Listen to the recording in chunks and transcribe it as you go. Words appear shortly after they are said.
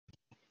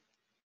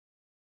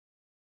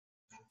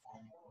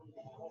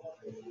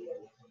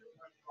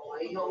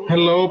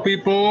Hello,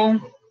 people.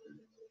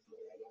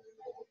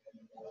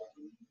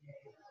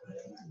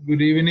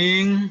 Good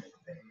evening.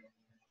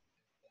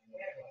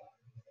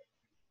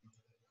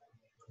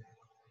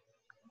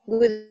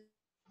 Good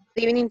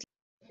evening.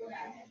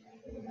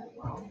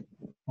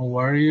 How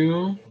are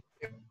you?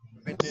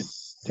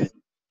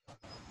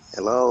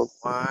 Hello.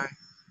 Hi.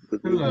 Good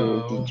evening,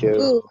 Hello. teacher.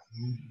 Good.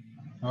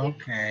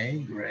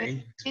 Okay,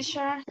 great.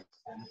 Teacher.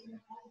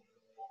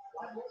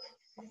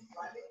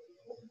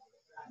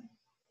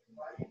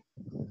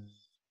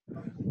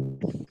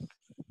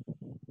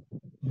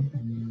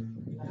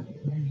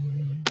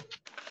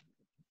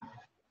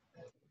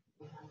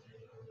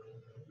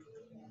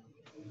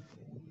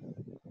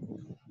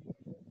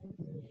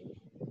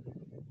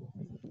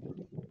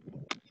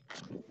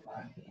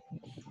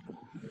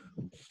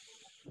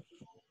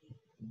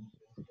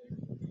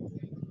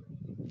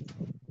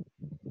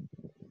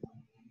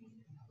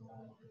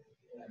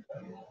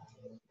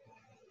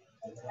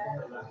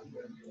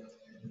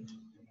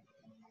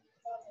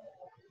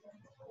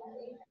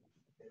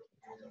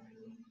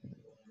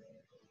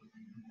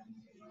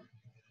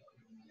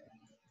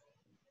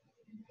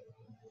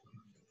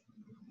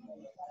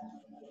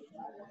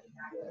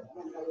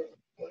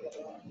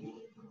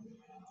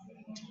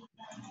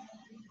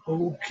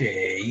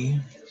 Okay.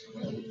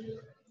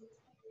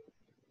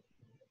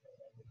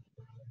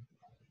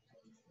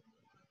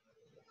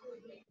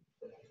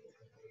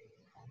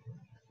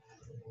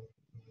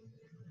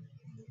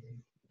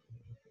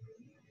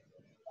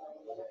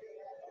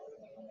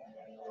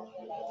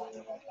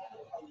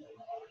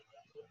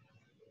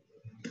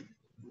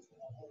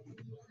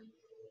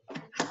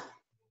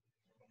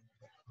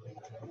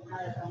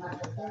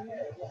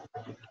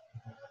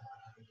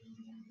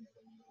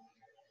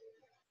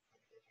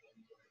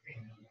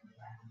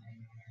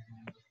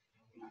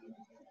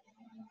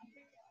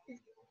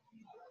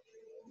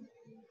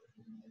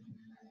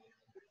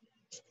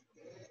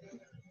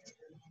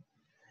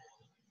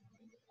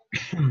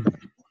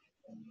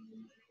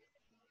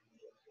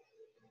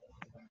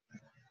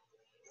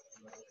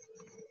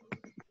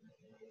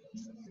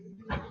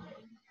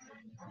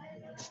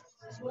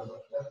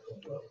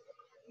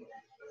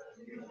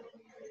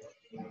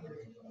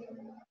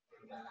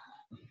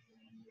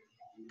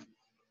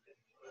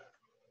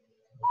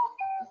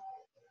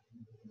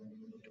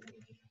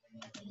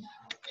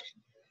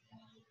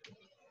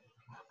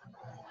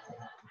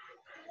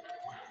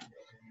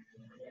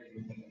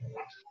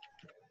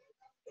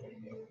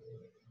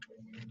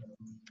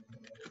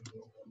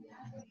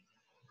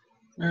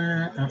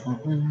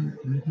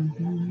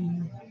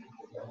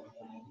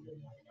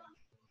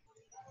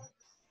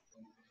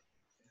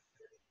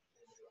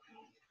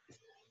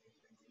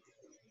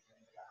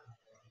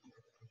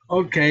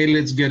 Okay,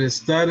 let's get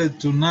started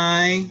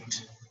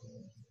tonight.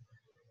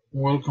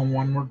 Welcome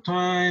one more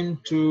time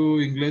to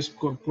Inglés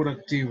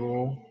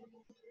Corporativo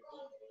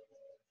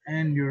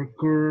and your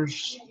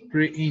course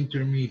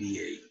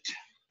pre-intermediate.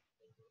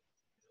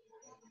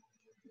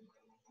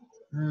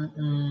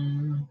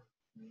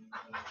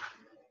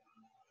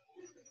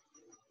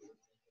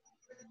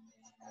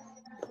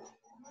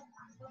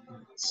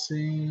 Let's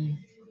see,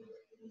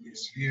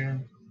 it's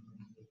here.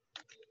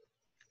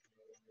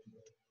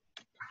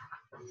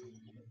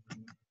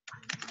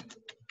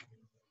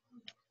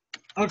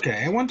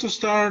 Okay, I want to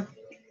start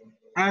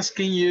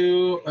asking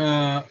you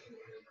to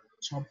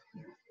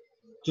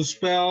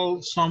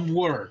spell some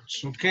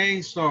words,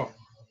 okay? So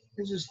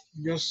this is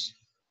just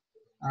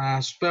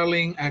a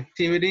spelling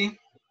activity,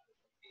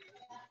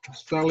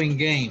 spelling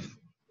game.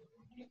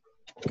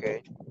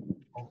 Okay.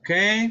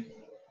 Okay,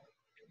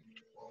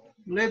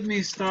 let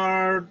me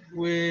start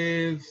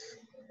with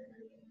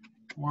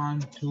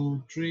 1,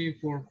 2, 3,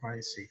 4,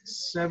 5,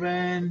 6,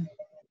 7.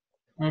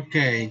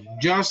 Okay,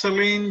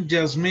 Jocelyn,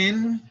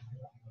 Jasmine.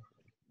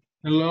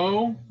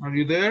 Hello, are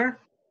you there?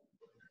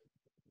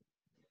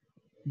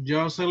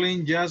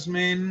 Jocelyn,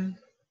 Jasmine.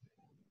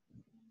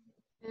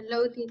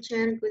 Hello,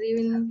 teacher. Good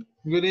evening.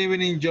 Good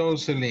evening,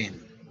 Jocelyn.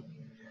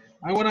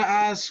 I want to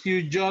ask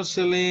you,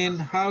 Jocelyn,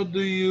 how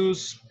do you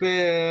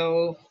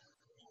spell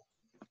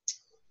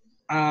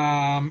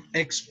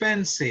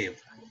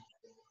expensive?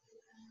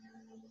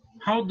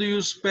 How do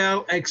you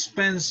spell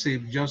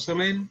expensive,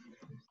 Jocelyn?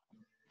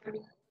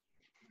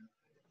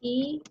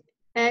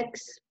 E-X-P-E-N-S-E-S.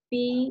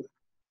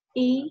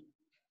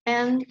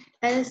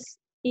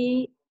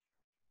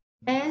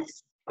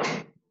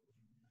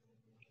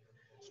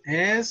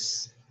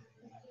 S.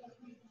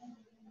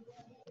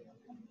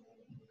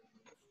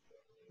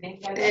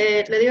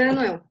 Le digo de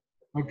nuevo.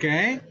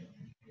 Okay.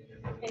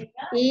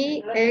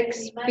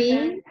 E-X-P-E-N-S-I-V-E.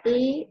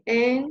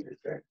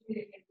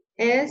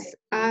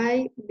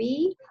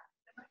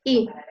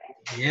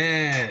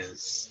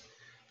 Yes.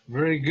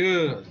 Very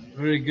good.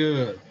 Very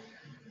good.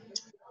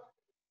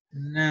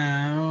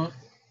 Now,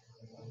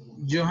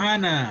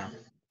 Johanna.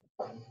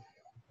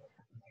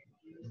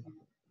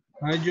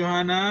 Hi,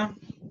 Johanna.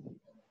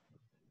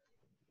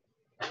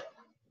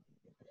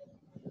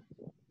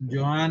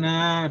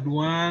 Johanna at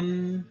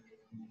 1.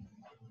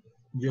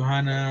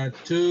 Johanna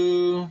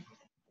 2.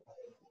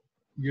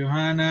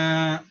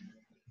 Johanna,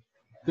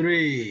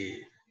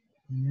 3.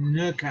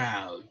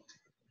 Knockout.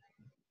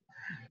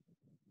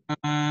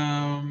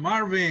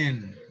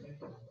 Marvin.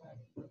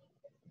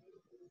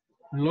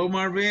 Hello,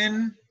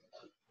 Marvin.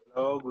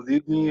 Hello, good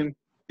evening,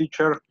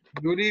 teacher.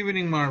 Good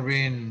evening,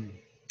 Marvin.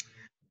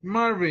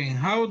 Marvin,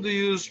 how do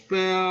you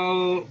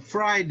spell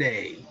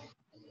Friday?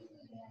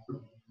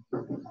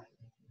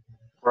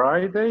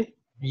 Friday,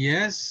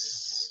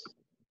 Yes.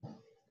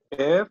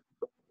 Friday.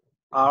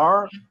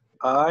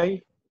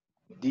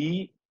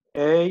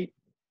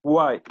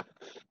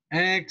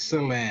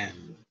 Excellent.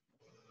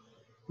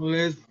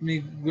 Let me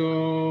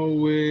go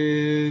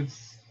with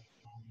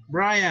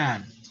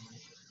Brian.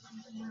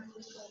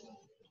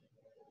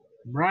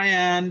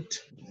 Bryant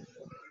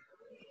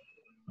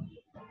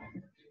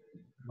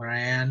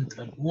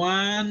at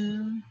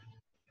 1.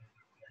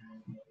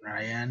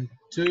 Bryant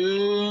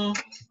 2.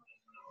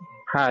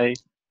 Hi.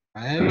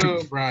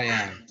 Hello,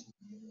 Brian.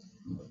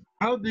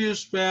 How do you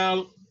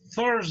spell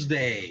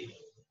Thursday?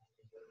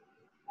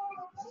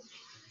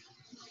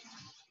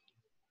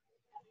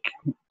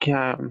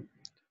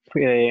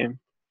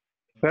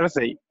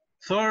 Thursday.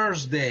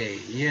 Thursday,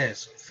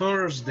 yes,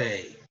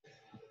 Thursday.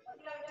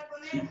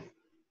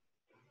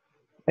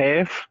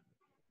 F.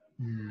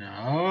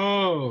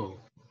 No.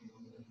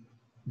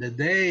 The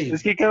day.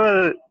 Es que acaba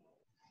de...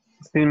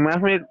 Sin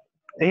más me... Es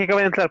que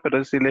acaba de entrar,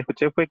 pero si le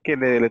escuché fue que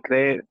le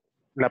deletreé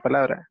la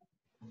palabra.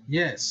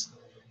 Yes,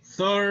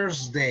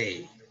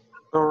 Thursday.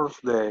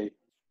 Thursday.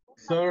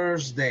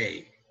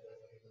 Thursday.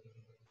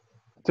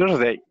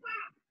 Thursday.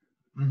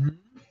 Mm-hmm.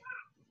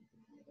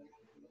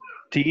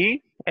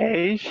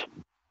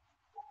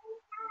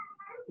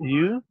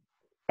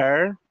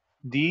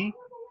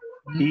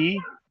 T-H-U-R-D-E.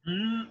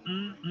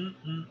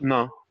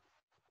 No.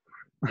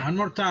 One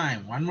more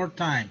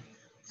time.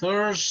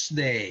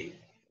 Thursday.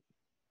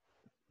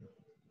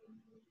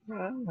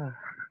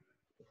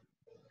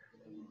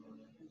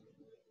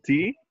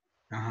 T.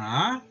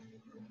 Uh-huh.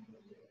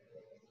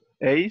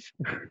 H.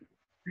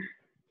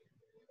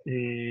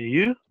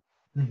 U.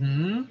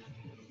 Mm-hmm.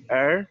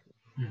 R.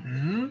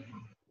 Mm-hmm.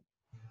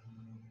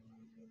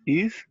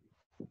 Is.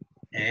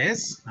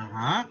 S.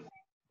 Uh-huh.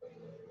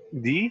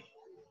 D.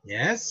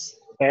 Yes.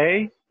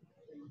 A.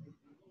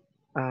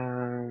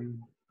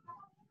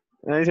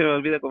 Ay, se me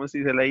olvida cómo se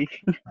dice la I.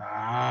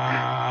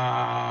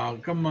 Oh,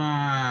 come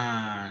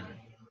on.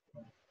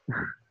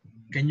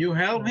 Can you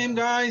help him,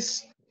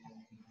 guys?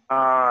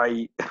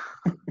 I.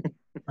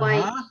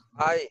 Uh-huh.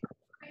 Ay,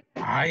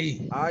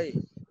 Ay. ay,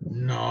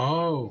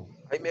 No.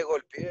 ay, me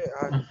golpeé.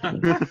 Ay.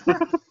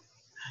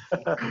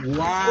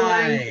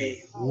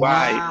 Why?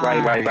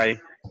 Why?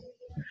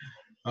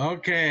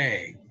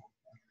 Okay.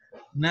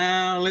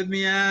 Now let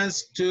me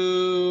ask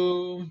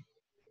to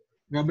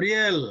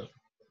Gabriel.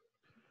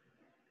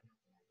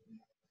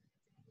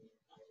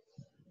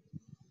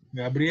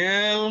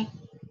 Gabriel.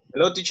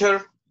 Hello,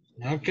 teacher.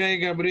 Okay,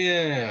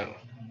 Gabriel.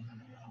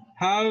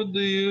 How do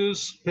you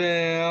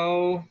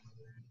spell?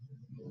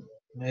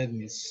 Let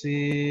me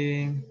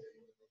see.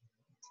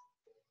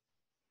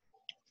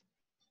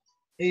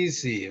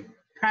 Easy.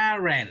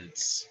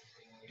 Parents.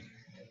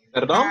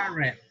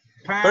 Perdón?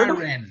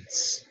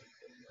 Parents.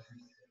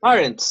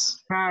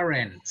 Parents.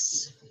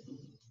 Parents.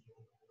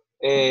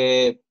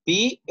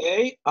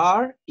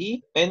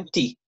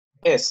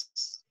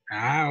 P-A-R-E-N-T-S.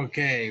 Ah,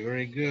 okay.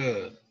 Very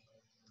good.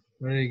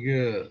 Very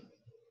good.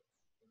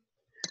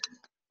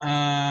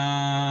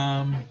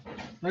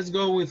 Let's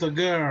go with a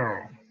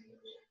girl.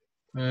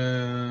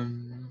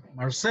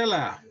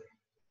 Marcela.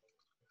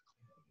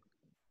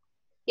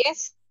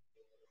 Yes,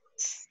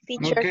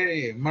 teacher.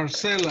 Okay,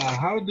 Marcela,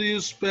 how do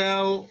you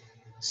spell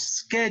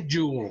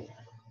schedule?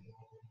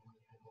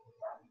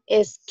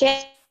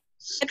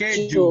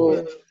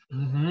 Schedule.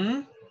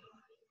 Mm-hmm.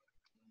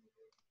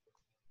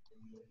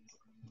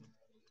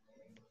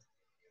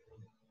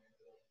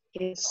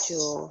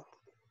 Schedule.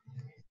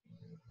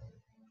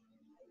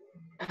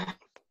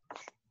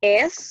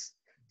 S.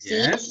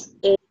 Yes.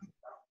 C. A.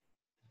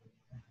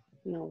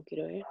 No,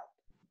 quiero ver.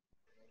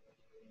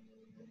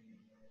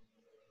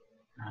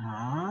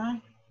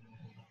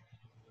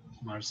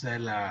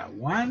 Marcela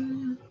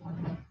 1.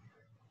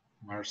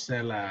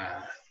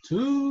 Marcela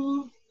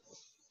 2.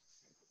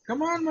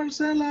 Come on,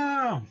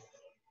 Marcela.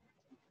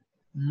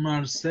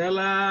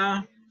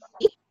 Marcela.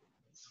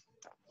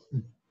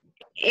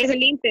 Es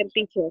el Inter,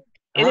 teacher.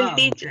 Es el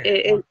teacher.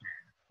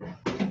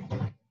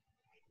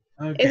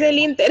 Okay. Es el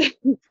Inter.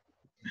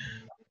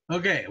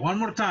 Okay, one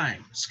more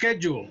time.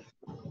 Schedule.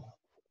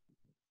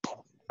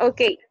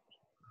 Okay.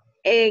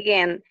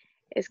 Again,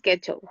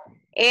 schedule.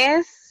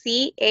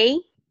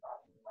 S-C-A-T.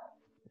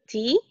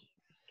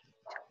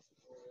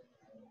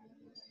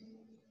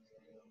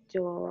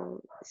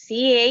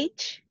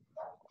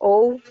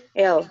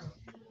 C-H-O-L.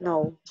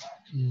 No.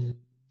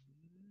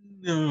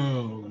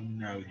 No.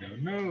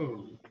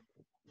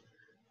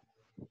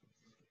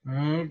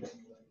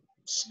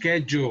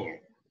 Schedule.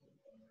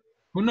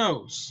 Who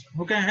knows?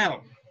 Who can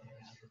help?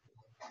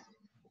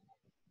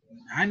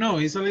 I know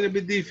it's a little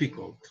bit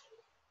difficult.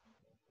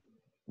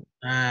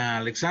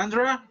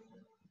 Alexandra?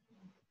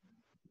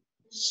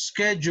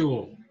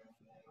 Schedule.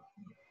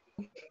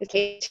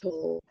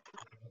 Schedule.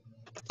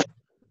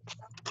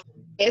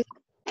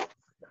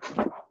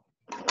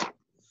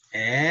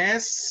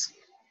 S.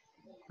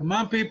 Come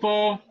on,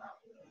 people.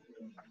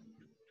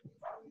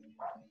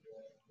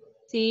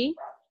 C.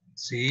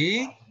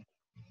 C.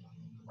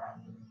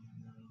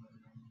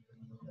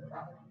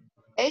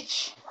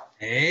 H.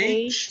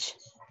 H.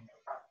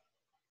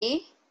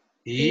 E.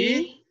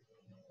 E.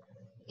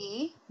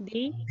 E.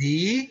 D.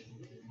 D.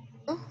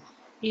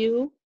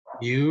 U.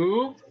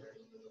 U.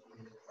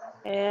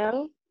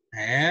 L.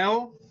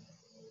 L.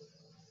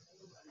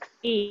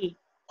 E.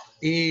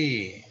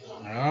 E.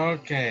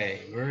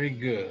 Okay, very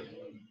good.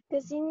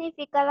 ¿Qué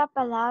significa la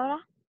palabra?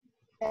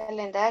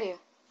 Calendario.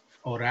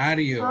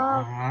 Horario.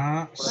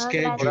 Oh,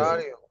 Schedule.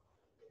 Horario.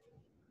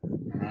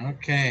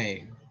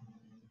 Okay.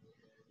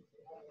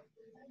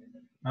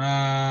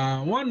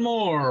 One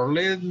more.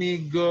 Let me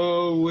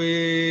go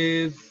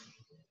with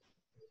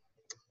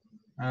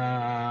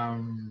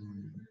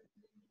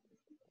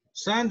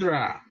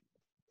Sandra.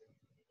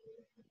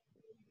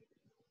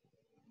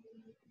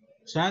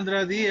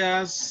 Sandra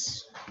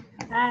Diaz.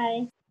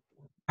 Hi.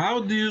 How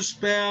do you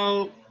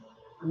spell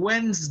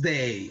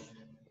Wednesday?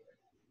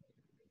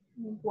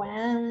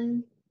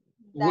 One.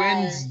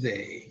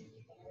 Wednesday.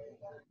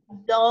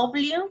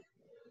 W.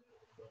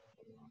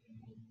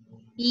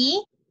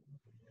 E.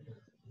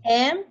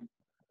 M.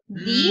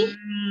 D.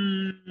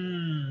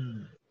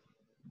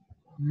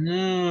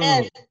 No.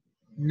 S.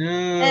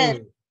 No. S.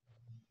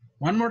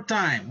 One more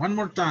time. One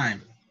more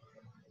time.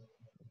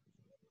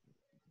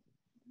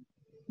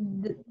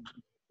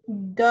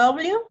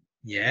 W.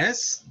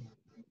 Yes.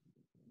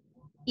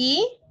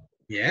 E.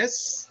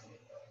 Yes.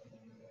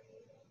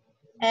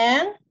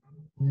 N.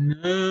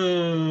 No.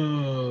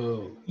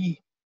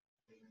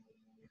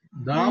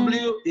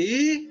 W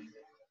E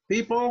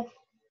people.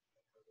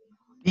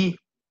 D.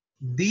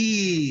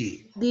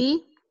 D.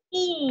 D.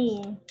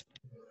 E.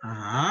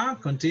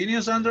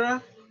 Continue,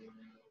 Sandra.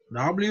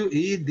 W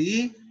E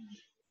D.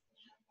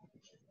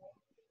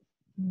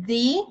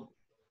 D.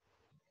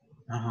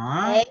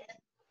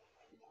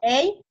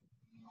 A.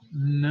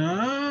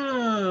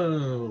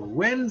 No.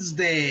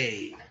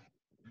 Wednesday.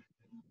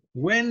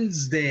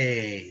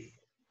 Wednesday.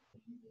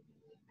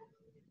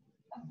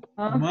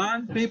 Come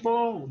on,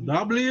 people.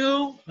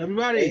 W.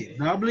 Everybody.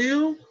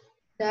 W.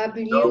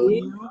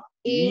 W.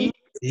 E.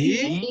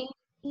 E.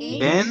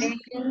 N.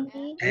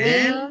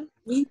 N.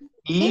 E.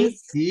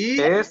 E.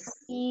 S.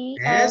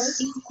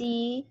 S.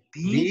 D.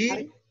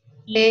 D.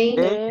 A.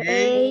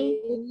 A.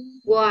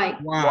 Y.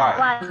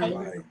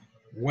 Y.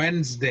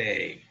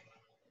 Wednesday.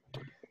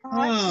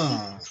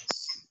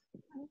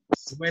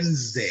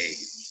 Wednesday.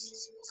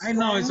 I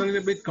know it's a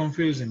little bit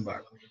confusing,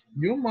 but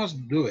you must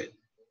do it.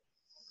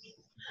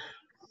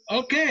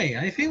 Okay,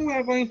 I think we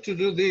are going to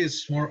do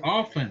this more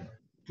often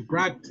to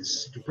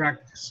practice,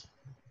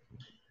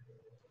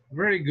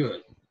 Very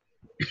good.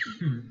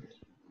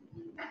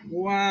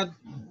 What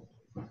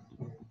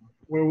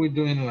were we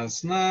doing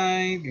last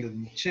night? Let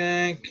me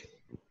check.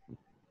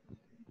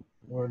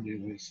 Where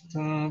did we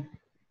stop?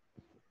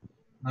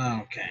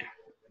 Okay.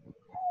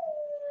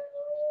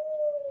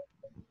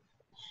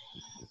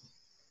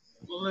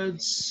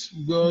 Let's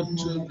go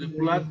to the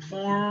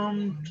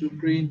platform to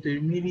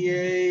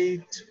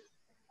pre-intermediate.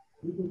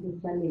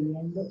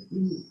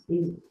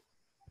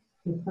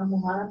 Está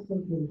mojada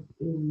porque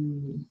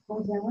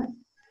 ¿cómo se llama?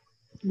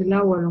 El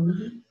agua, a lo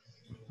mejor.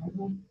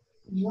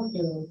 No,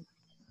 pero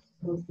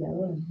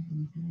rociadora.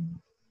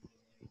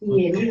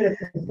 Y el libro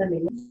que está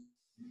leyendo.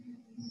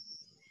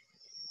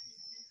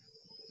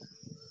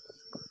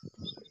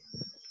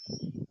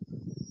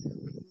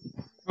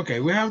 Okay,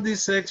 we have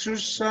this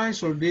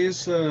exercise or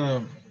this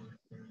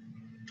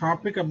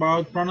topic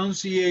about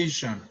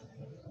pronunciation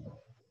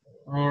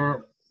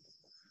or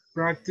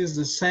practice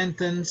the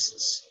sentence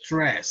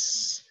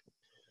stress.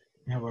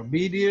 We have a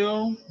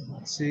video.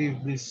 Let's see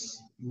if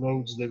this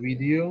loads the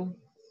video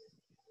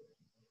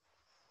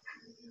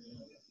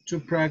to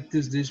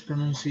practice this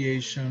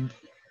pronunciation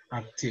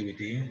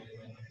activity.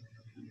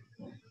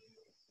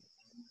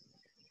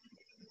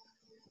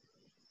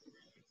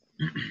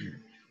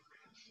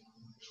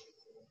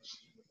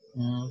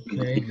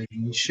 Okay, let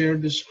me share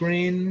the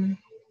screen.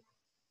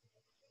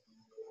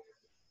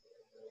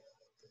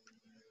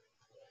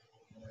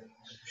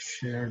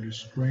 Share the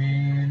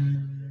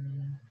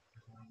screen.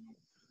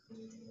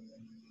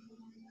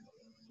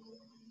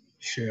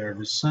 Share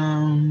the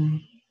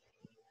sound.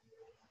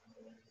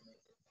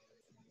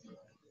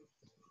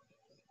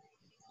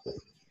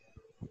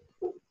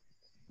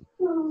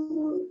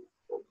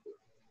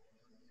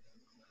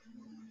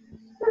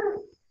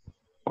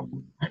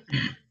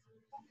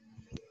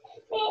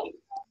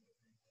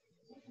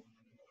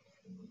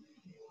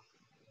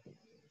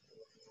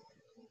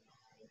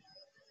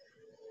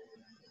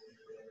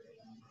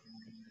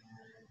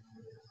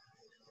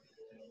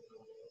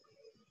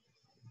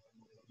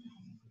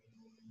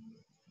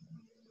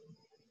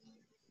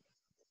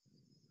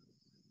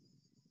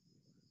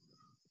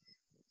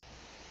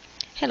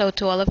 Hello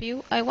to all of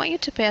you. I want you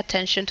to pay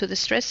attention to the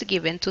stress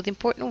given to the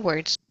important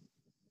words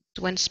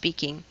when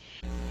speaking.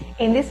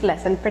 In this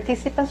lesson,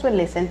 participants will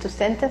listen to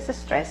sentence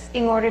stress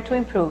in order to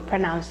improve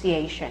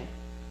pronunciation.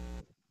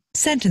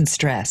 Sentence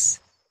stress.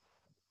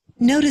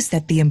 Notice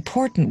that the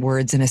important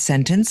words in a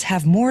sentence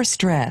have more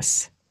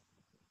stress.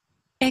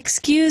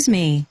 Excuse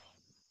me.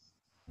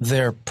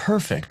 They're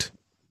perfect.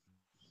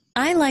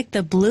 I like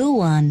the blue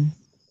one.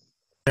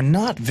 They're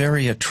not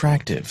very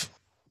attractive.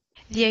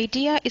 The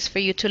idea is for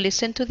you to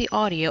listen to the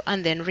audio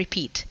and then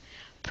repeat.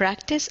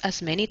 Practice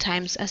as many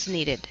times as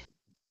needed.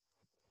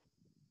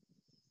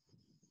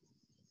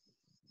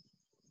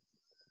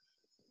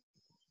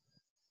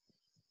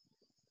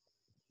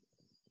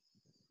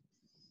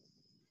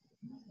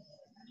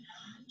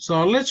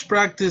 So let's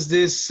practice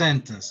these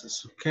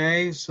sentences,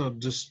 okay? So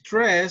the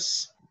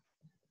stress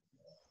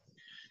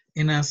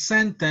in a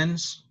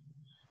sentence,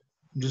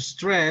 the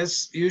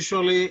stress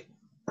usually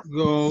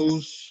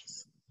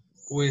goes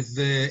with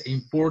the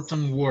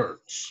important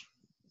words,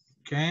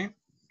 okay?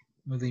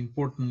 With the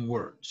important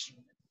words.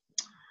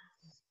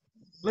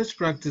 Let's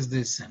practice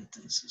these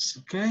sentences,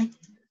 okay?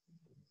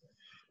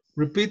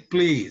 Repeat,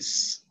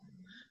 please.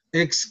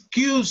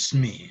 Excuse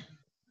me.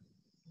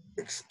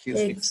 Excuse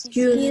me.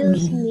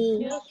 Excuse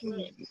me.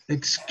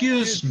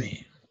 Excuse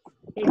me.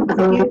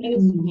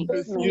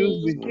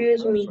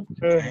 Excuse me.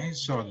 Okay,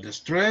 so the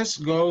stress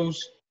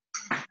goes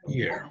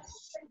here.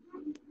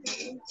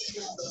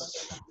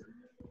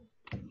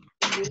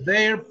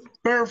 They're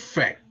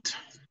perfect.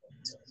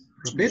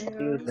 Repeat.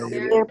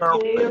 They're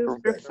perfect. They're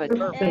perfect.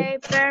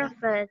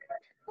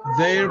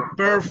 They're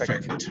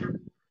perfect.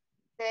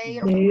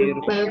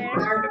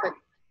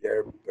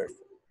 They're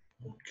perfect.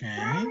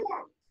 Okay.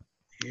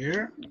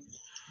 Here.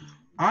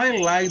 I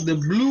like the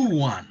blue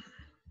one.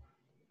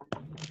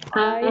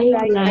 I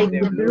like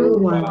the blue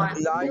one.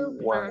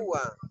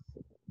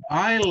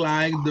 I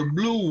like the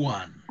blue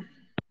one.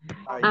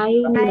 I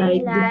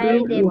like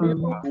the blue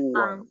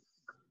one.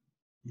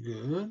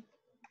 Good.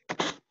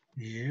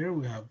 Here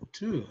we have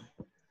two.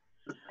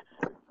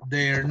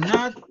 They're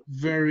not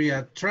very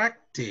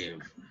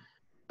attractive.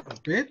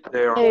 Repeat.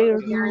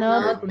 They're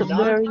not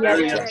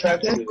very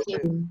attractive.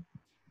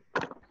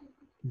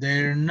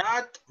 They're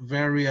not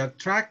very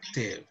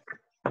attractive.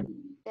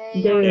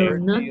 They're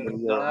not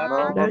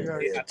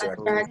Very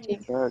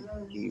attractive.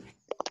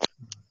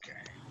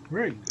 Okay,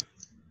 very good.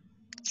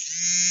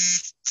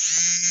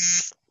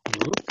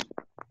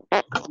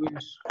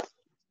 Oops.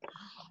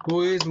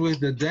 Who is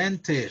with the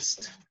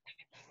dentist?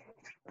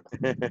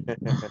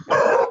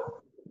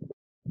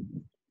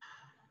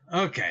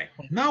 Okay,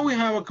 now we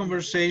have a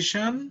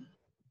conversation.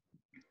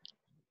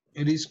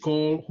 It is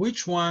called,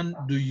 which one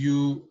do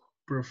you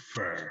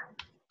prefer?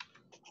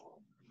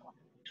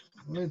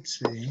 Let's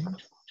see.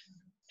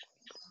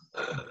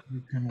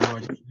 You can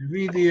watch the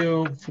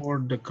video for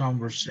the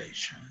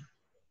conversation.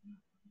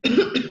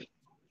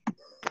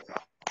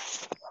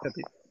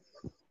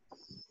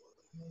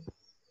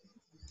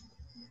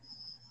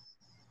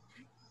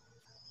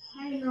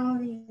 Ay, no,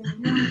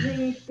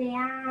 te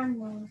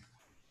amo.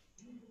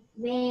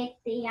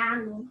 Te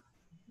amo.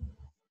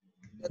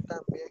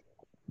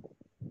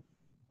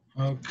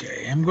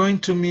 Okay, I'm going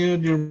to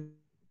mute your...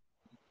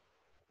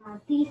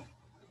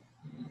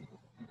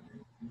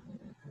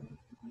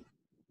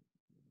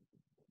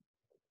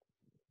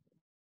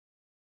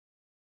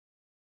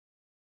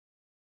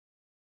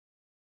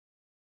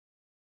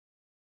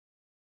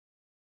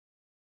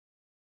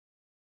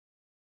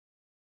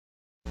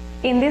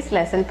 In this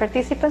lesson,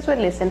 participants will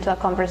listen to a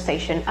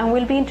conversation and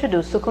will be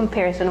introduced to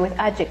comparison with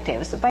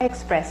adjectives by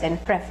expressing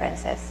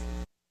preferences.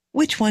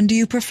 Which one do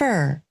you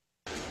prefer?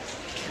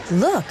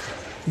 Look,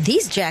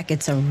 these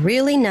jackets are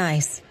really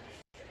nice.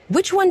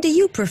 Which one do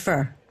you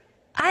prefer?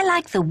 I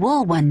like the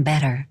wool one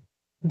better.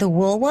 The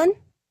wool one?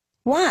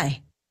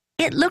 Why?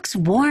 It looks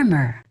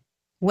warmer.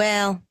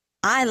 Well,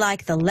 I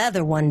like the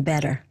leather one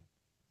better.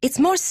 It's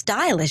more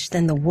stylish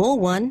than the wool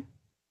one.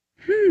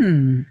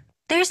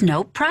 There's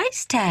no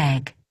price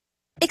tag.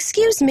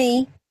 Excuse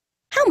me,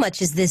 how much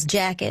is this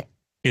jacket?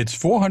 It's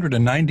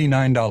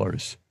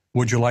 $499.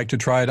 Would you like to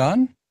try it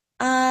on?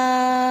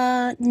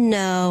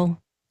 No.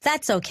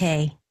 That's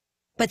okay.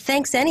 But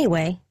thanks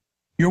anyway.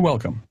 You're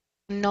welcome.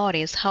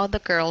 Notice how the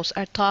girls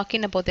are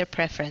talking about their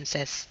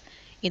preferences.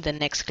 In the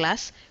next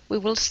class, we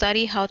will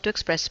study how to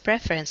express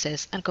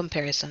preferences and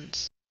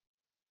comparisons.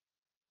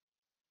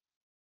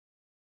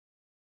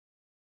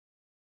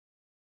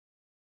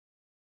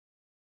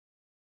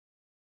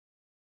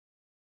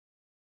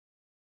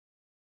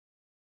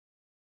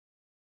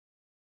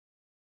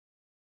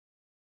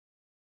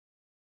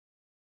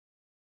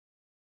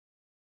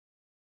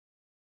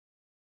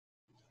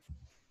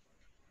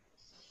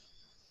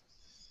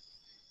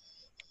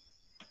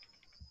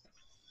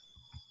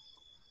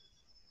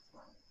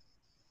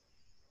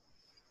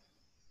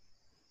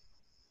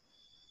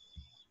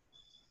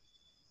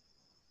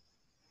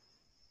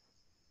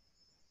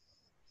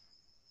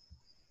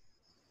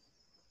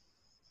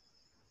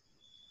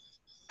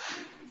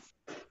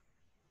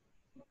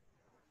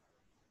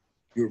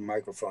 Your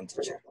microphone,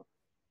 teacher.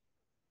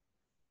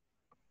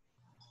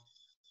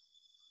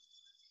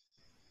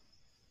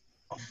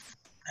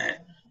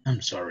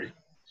 I'm sorry.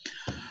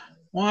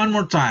 One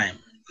more time.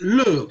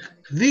 Look,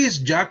 these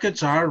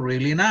jackets are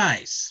really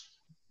nice.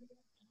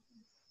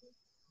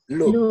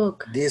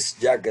 Look, these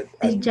jackets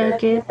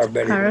are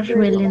very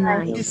really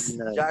nice. These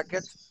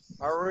jackets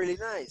are really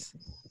nice.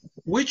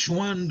 Which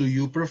one do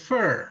you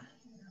prefer?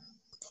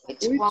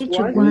 Which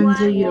one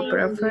do you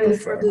prefer?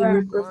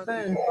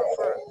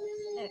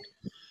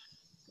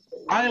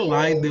 I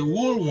like the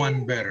wool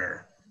one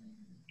better.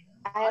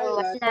 I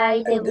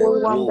Like the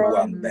blue wool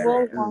one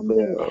better.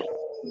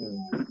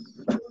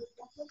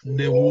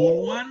 The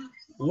wool one?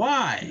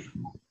 Why?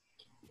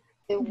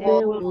 the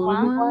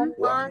One.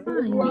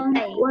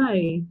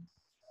 Why?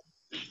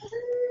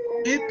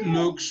 It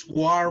looks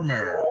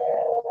warmer.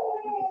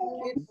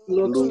 It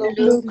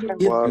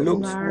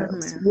looks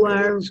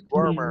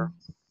Warmer.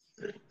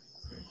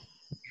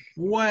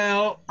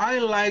 Well, I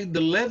like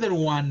the leather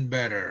one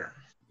better.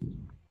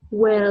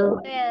 Well,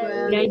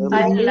 like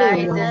I the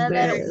like other one the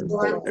better.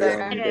 one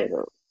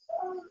better.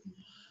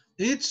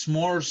 It's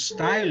more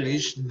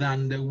stylish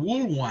than the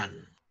wool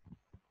one.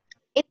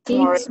 It's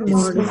more It's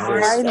more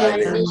stylish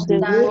stylish than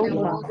the than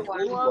the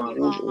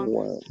wool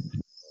wool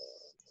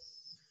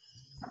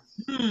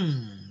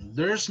one.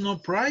 There's no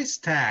price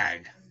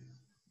tag.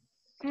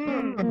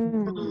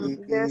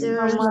 There's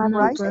There's no no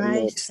price.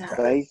 price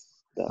tag.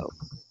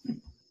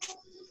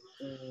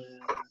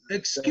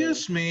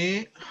 Excuse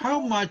me, how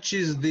much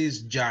is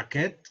this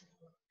jacket?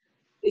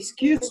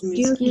 Excuse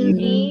me. Excuse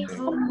me.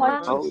 How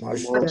much how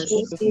is much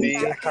this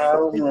jacket?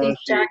 How much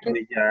is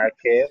the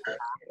jacket?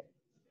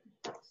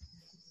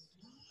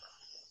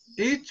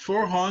 It's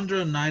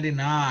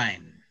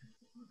 $499.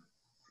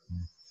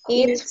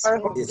 It's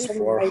for It's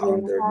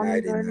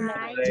 499.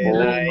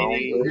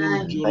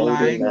 Would you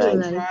like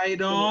to try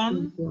it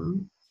on?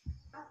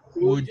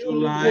 Would you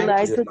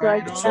like to try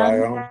it Try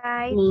on?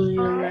 on. Would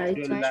you like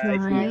to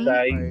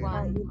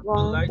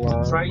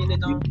try?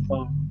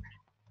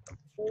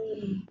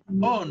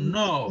 Oh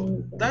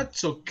no,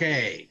 that's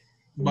okay.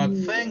 But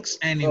thanks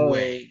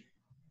anyway.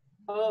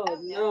 Oh,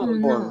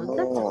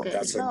 no,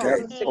 that's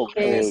okay. That's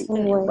okay.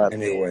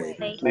 Anyway.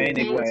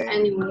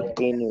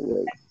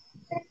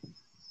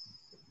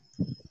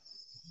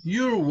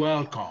 You're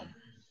welcome.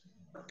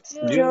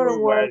 You're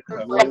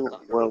welcome.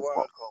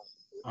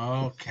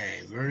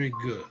 Okay, very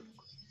good.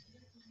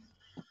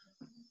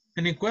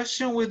 Any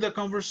question with the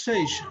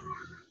conversation?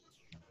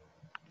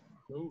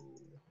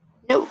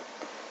 no.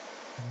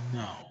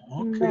 No.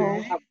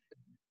 Okay.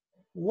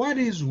 What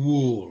is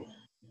wool?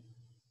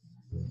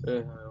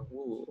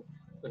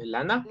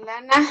 Lana.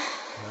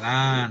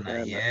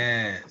 Lana,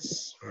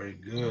 yes. Very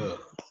good.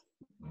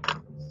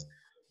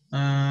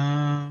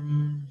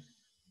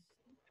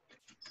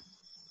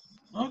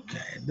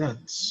 Okay,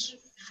 that's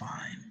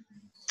fine.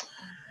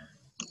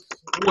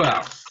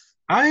 Well,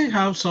 I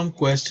have some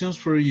questions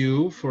for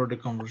you for the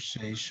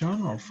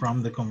conversation or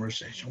from the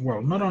conversation.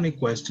 Well, not only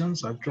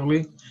questions,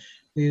 actually,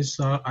 is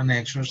an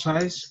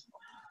exercise.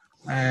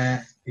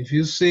 If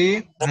you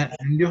see,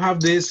 and you have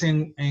this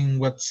in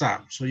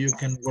WhatsApp, so you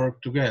can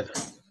work together.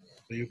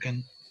 So you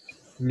can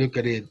look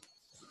at it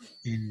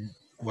in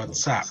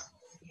WhatsApp.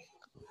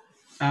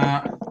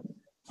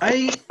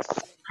 I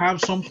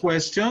have some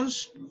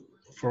questions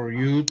for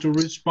you to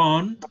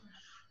respond,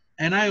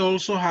 and I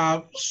also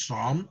have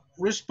some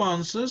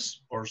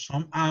responses or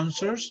some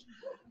answers,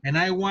 and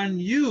I want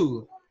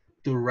you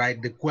to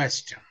write the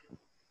question.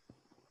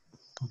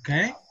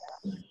 Okay?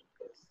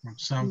 For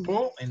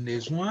example, in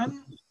this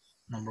one,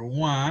 number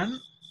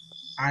one,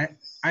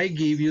 I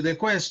give you the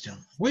question.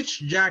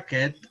 Which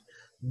jacket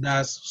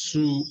does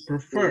Sue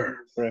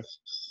prefer?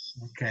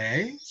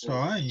 Okay,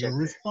 so you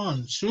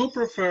respond. Sue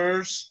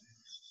prefers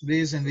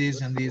this and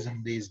this and this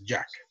and this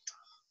jacket.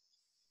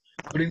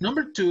 But in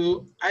number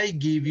two, I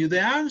give you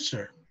the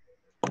answer.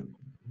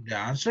 The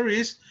answer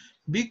is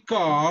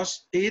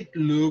because it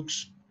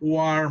looks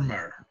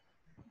warmer.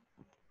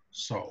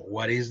 So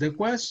what is the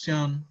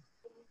question?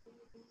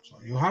 So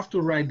you have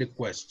to write the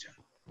question.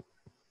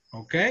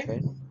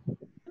 Okay?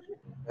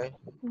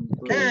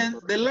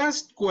 And the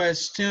last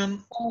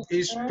question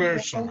is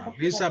personal.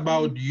 It's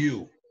about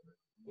you.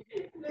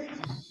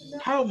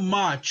 How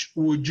much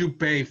would you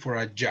pay for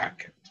a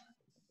jacket?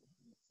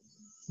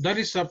 That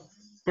is a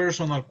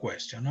personal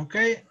question,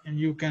 okay? And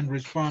you can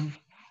respond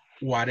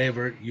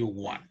whatever you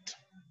want.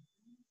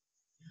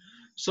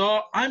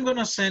 So I'm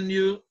gonna send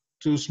you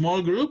to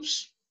small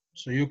groups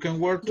so you can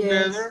work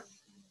together,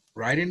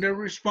 writing the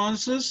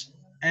responses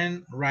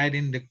and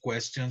writing the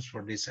questions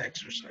for this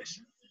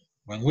exercise.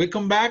 When we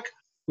come back,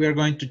 we are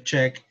going to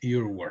check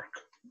your work.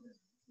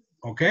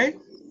 Okay?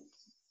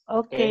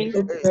 Okay.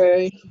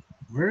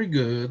 Very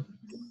good.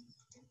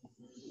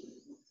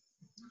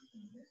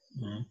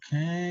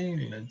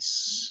 Okay,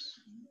 let's...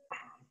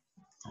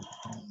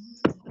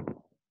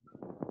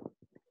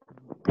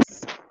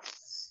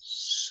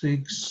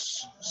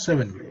 6,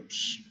 7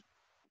 groups.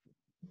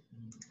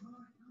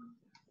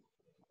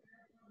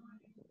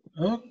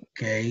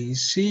 Okay,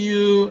 see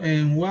you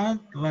in what?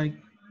 Like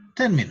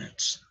 10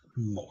 minutes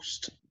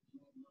most.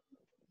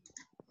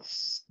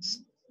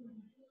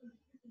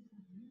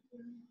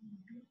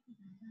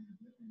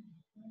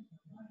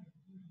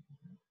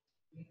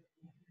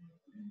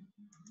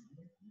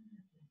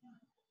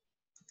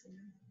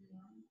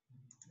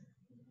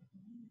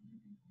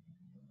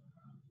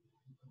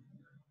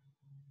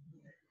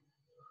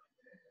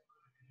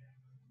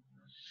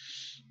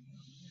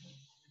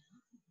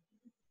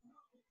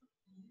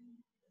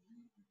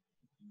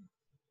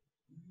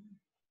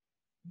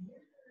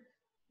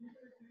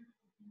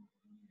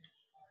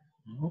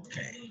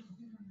 Okay.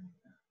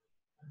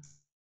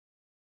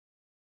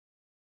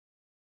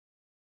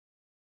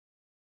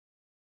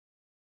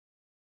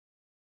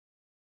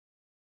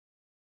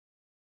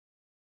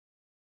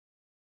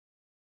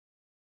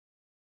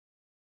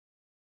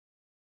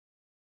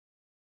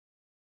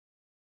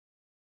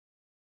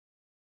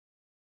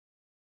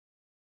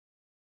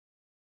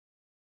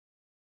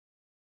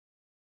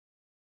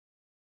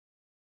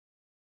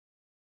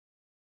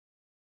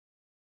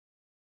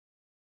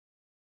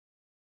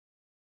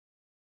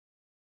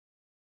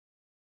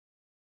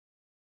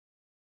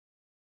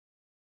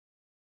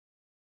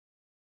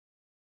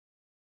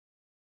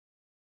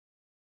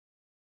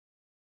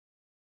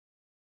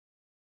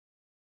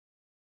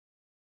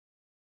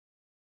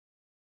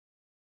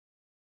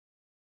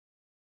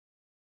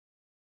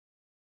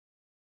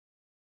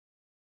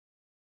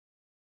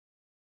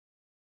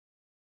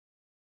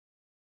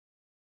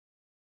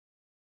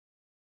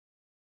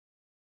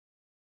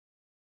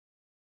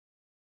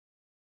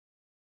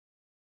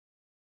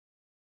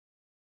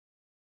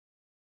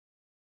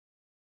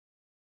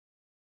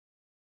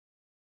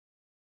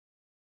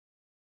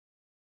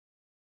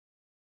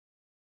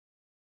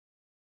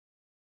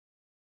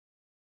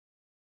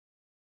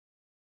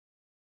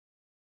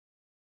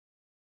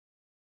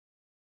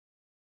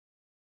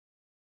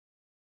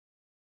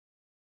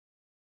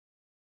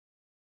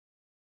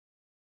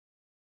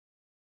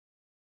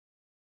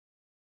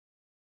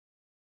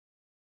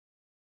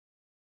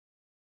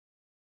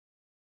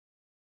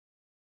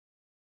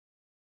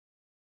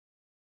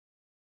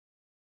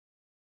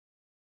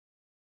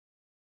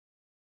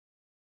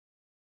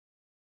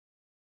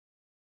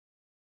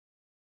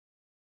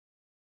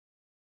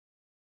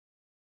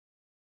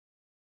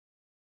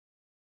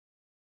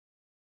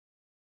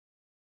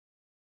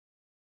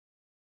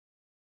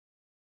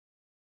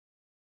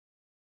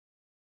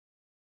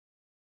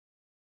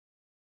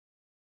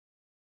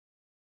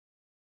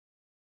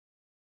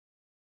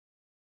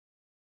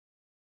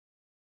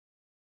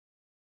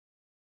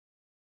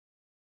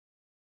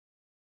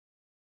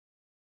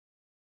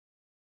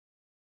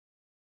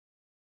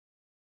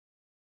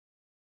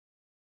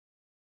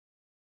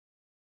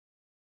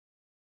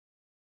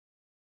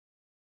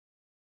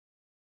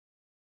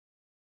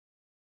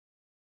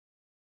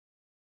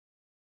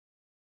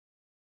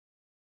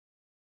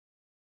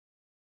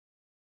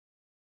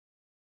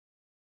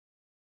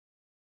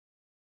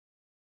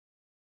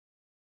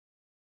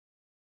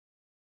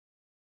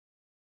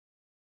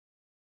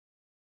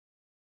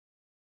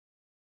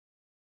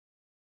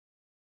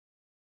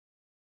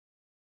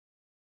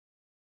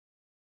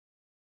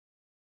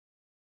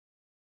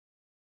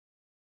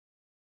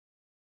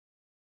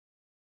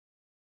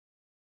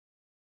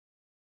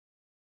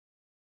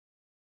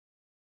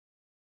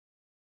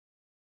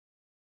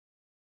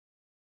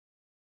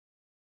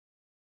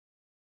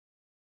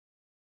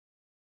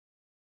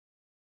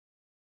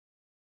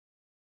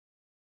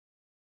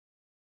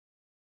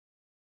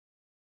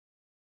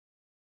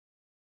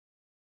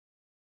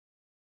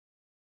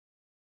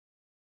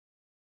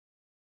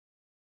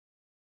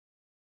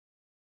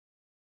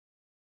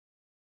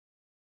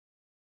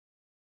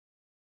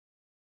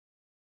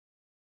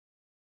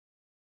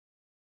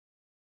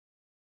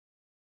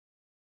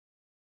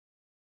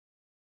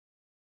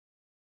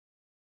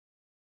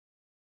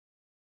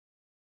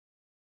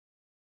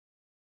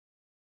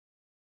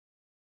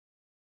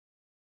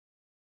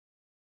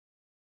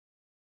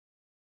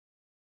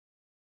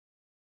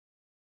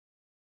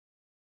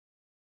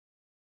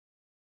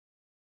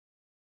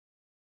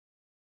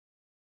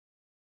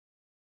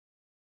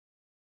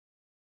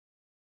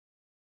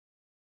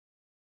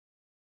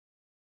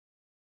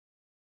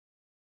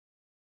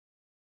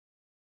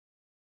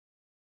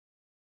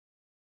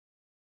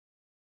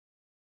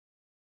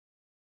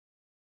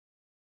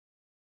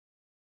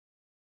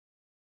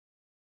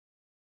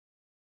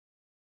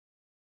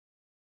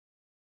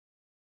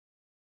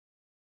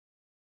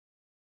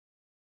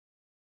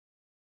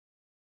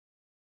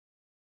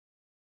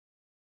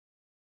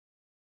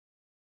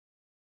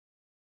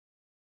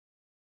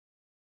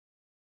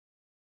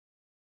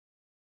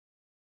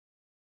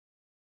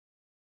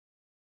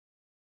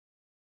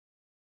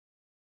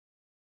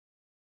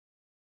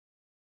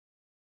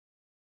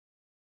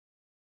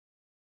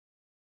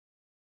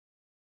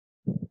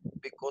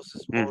 Because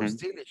it's more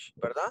stylish,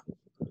 ¿verdad?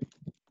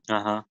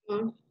 Ajá.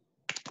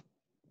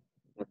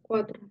 A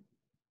 4.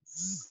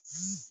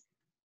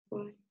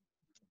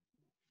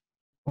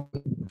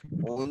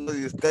 Uno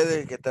de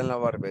ustedes que está en la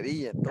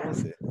barbería,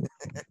 entonces.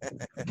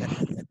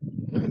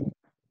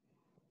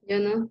 Yo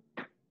no.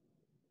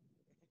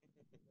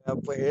 Ah,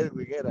 pues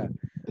Edwin era.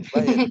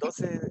 Vaya,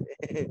 entonces,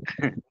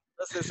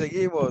 entonces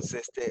seguimos.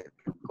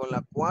 Con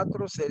la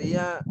 4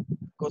 sería,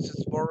 because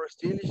it's more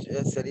stylish,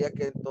 sería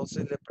que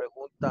entonces le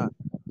pregunta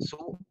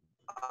su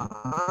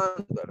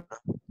aunt, ¿verdad?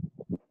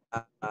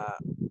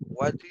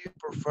 Why do you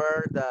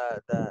prefer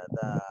the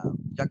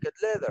jacket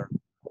leather?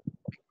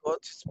 Because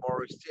it's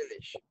more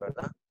stylish,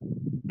 ¿verdad?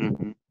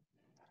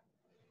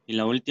 Y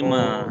la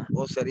última.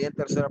 O sería en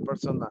tercera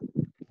persona.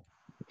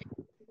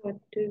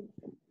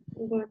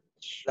 What?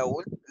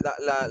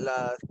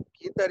 La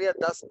hint area,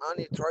 does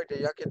Annie try the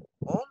jacket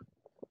on?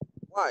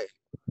 Why?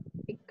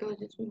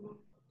 Because it's more.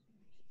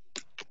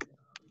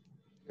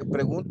 Me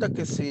pregunta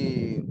que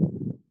si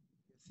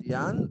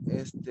Ann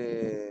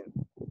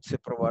se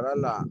probará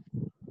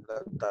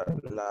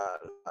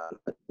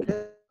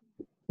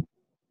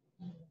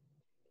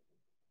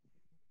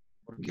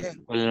 ¿por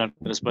qué? ¿Cuál es la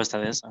respuesta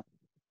de esa?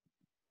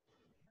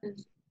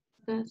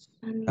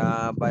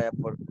 Vaya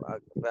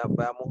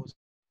veamos.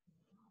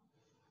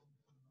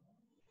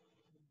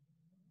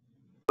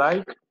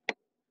 Like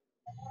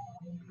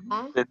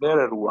the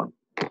letter one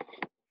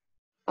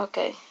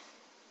Okay.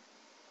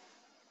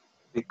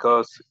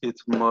 because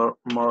it's more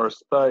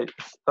stylish.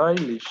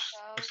 Stylish.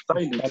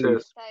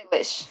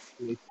 Stylish.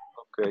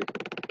 Okay.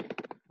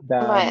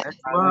 Does Next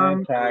Anna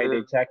one. try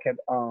the jacket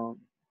on?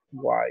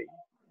 Why?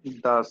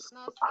 Does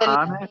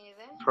Anne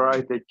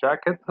try the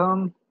jacket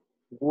on?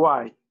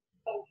 Why?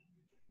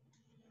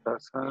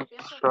 Does Anne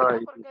try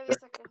the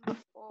jacket?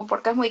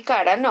 Porque es muy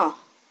cara, ¿no?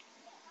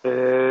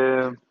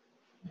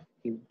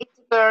 It's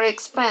very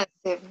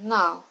expensive,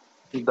 no.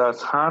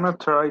 Does Hannah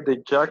try the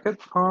jacket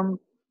on?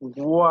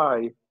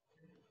 Why?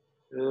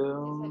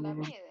 How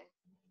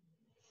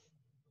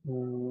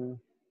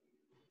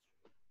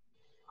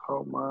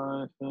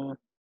much?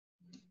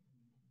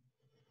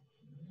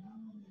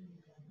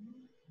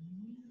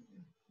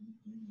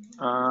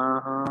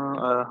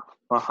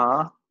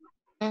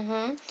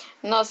 Ujú.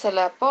 No se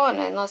la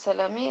pone, no se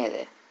la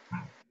mide.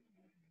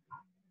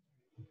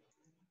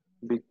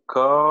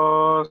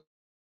 Because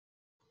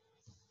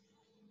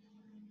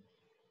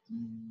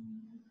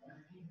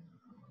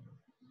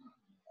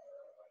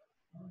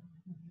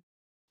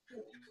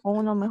O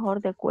uno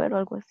mejor de cuero,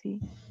 algo así.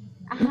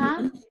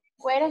 Ajá.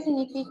 Cuero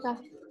significa.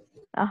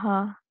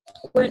 Ajá.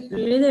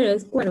 Líder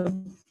es cuero.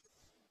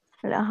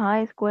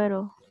 Ajá, es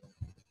cuero.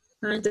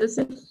 Ah,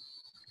 entonces,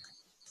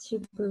 she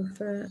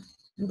prefer.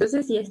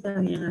 Entonces sí está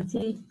bien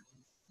así.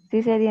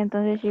 Sí sería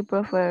entonces she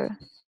prefer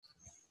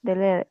the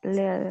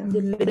leather.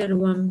 The leather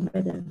one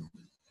better.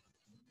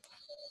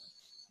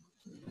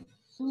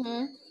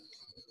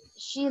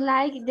 She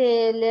like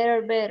the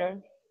leather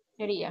better.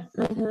 Sería.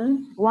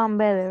 One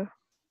better.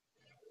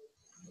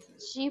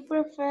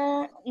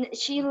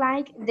 She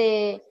like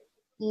the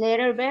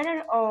leather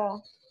better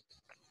o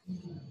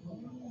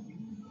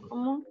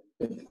 ¿cómo?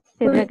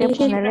 Tendría que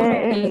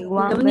ponerle el La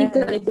one única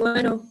better. de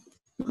cuero.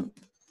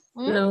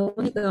 La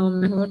única o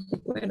mejor de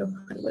cuero,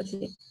 algo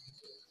así.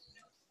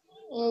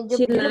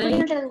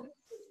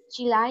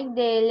 She like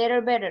the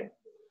leather better.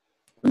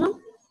 ¿No?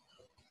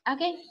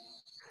 Okay.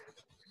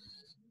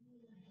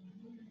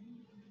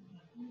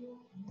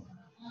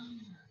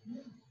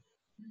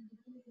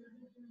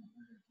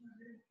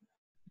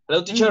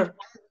 Hello, teacher.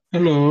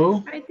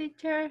 Hello. Hi,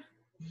 teacher.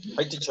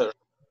 Hi, teacher.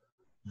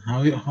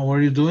 How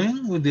are you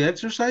doing with the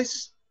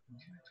exercise?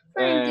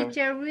 Fine,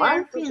 teacher. We Fine,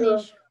 are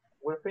finished.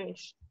 We're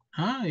finished.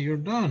 Ah, you're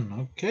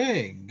done.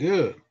 Okay,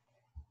 good.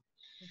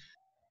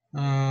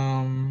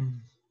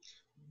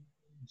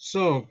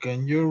 So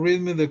can you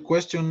read me the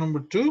question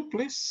number 2,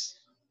 please?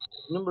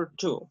 Number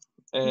 2.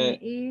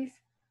 Is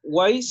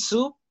Why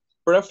Sue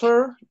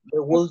prefer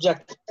the wool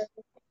jacket?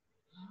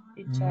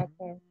 the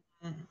jacket.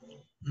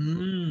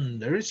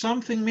 There is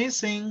something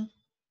missing.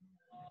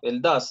 El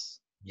does.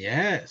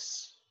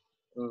 Yes.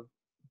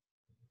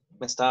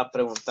 Me estaba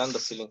preguntando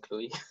si lo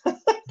incluí.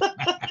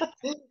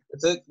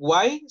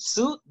 Why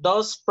Sue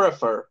does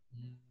prefer?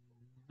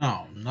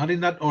 No, not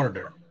in that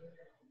order.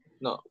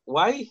 No.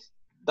 Why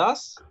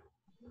does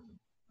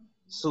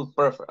Sue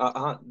prefer?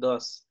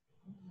 Does.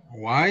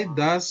 Why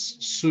does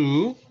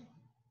Sue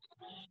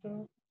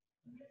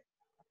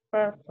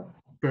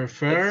prefer?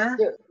 Prefer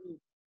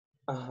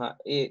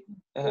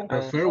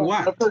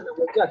what? Prefer the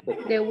wool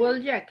jacket. The wool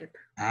jacket.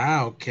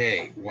 Ah,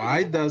 okay.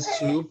 Why does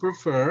Sue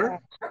prefer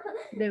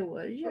The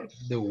wool jacket.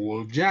 the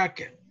wool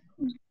jacket?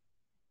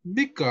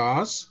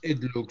 Because it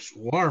looks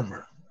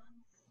warmer.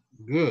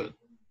 Good.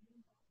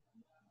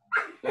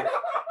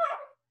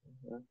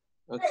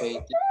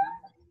 Okay.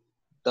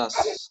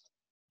 Does.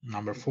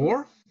 Number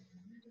 4.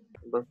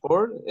 Number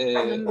 4.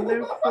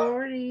 Number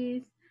 4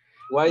 is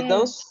Why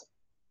does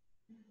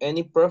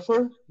Annie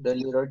prefer the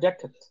leather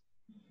jacket?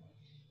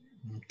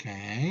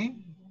 Okay.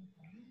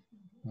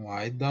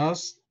 Why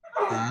does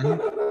Anne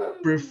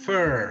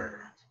prefer?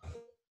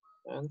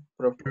 And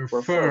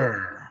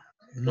Prefer.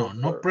 No,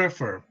 not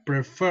prefer.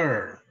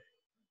 Prefer.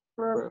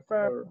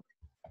 The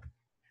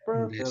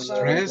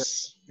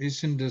stress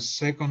is in the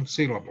second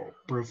syllable.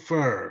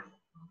 Prefer.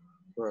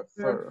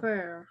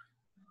 prefer.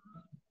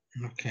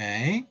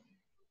 Okay.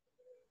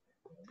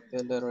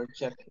 The leather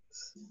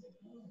jackets.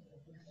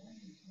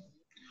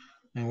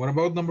 And what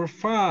about number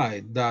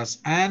 5? Does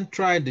Anne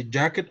try the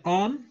jacket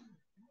on?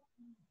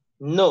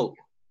 No.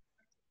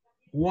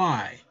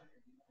 Why?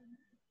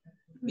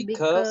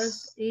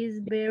 Because it's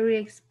very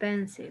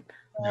expensive.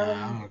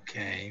 Ah,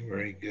 okay,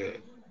 very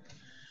good.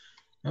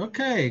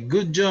 Okay,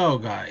 good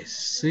job, guys.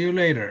 See you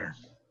later.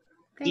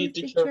 Thanks,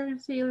 teacher.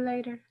 See you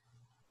later.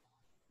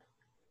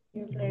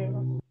 See you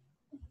later.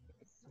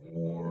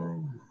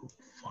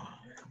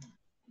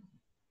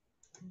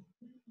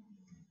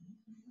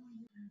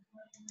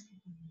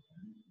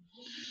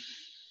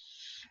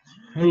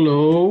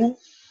 Hello.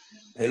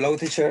 Hello,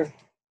 teacher.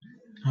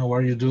 How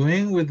are you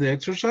doing with the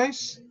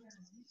exercise?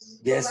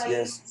 Yes,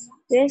 yes.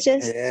 Yes,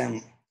 yes.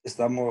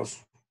 Estamos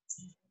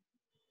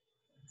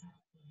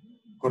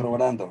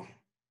corroborando.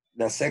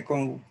 The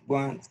second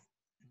one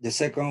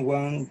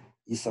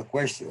is a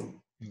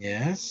question.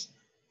 Yes.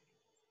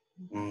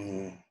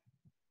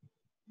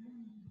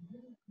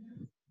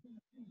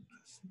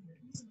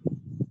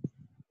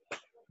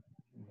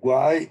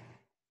 Why?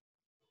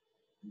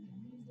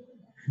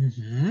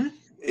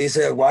 Is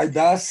it why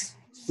does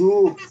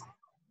Sue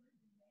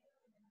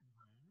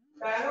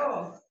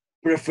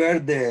prefer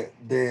the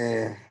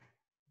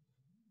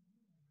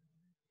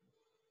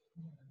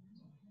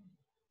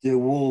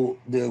wool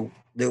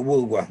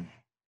one?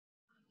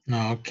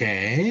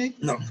 Okay.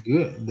 No.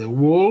 Good. The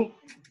wool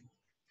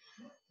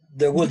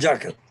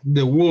jacket.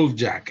 The wool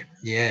jacket.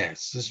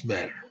 Yes, it's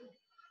better.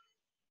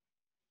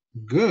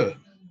 Good.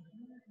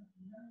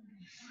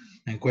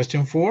 And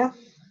question 4?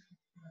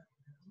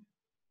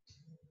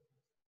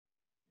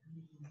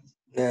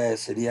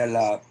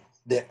 Sería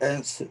the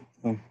answer.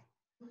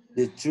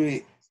 The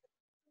 3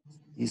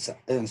 is an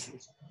answer.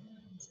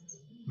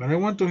 But I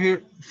want to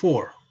hear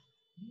 4.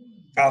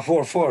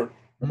 4.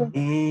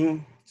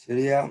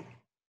 Sería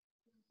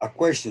a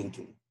question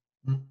too.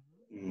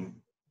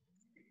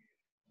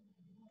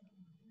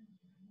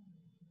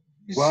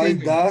 Why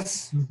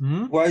does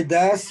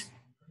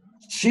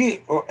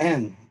she or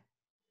Anne?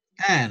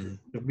 Anne,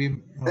 to be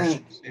more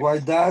specific. Why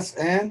does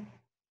Anne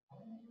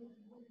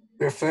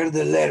prefer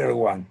the leather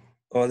one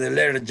or the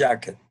leather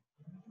jacket?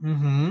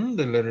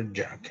 The leather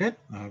jacket.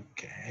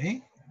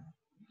 Okay.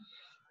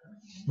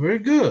 Very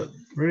good.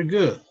 Very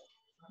good.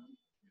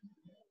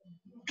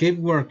 Keep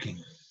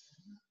working.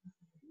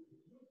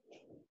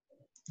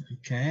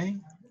 Okay.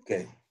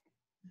 Okay.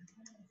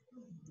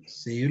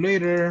 See you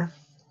later.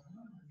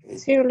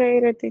 See you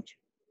later, teacher.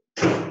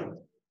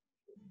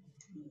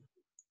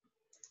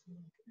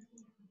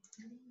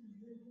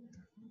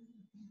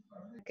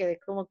 Quedé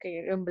como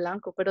que en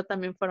blanco, pero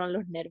también fueron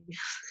los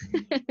nervios.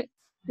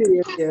 Sí,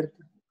 es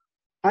cierto.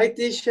 Hi,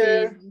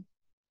 teacher. Sí.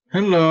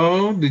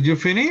 Hello. Did you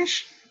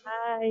finish?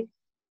 Hi.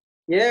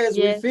 Yes,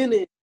 we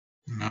finished.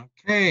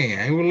 Okay.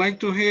 I would like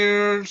to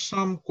hear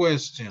some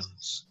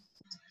questions.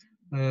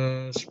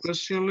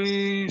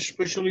 Especially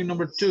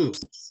number 2.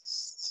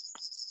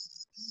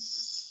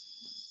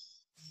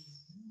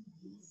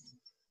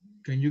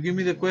 Can you give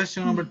me the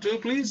question number 2,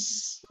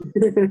 please?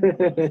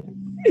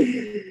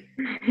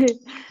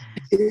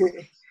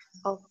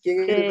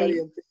 ¿Quién es el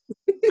valiente?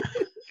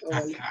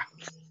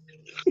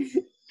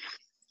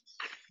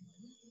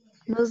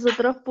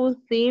 Nosotros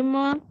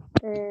pusimos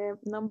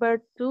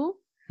number 2.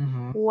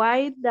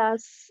 Why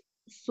does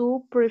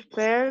Sue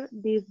prefer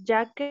this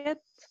jacket?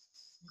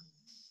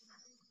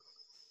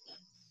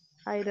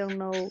 I don't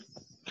know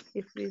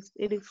if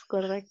it is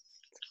correct.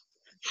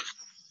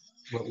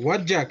 But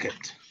what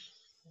jacket?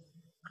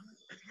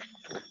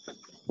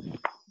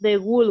 The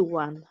wool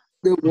one.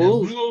 The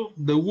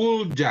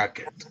wool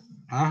jacket.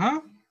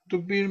 To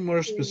be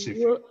more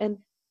specific. And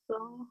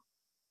so,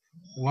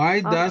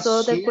 why does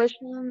so the Sue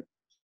question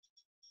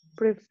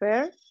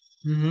prefer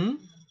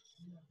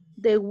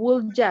the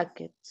wool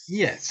jacket?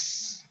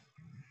 Yes.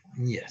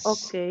 Yes.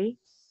 Okay.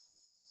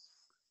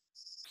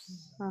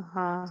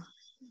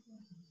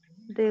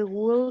 The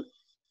wool.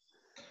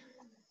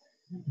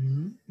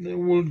 The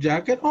wool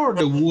jacket or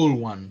the wool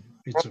one?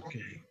 It's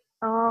okay.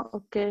 Oh,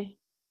 okay.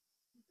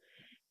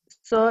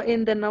 So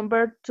in the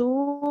number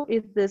 2,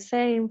 it's the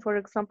same. For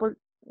example,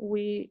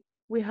 we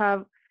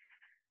have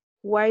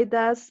why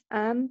does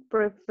Anne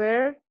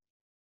prefer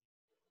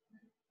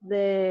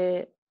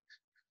the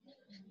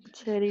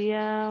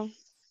sería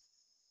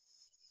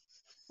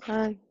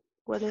 ¿cuál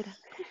era?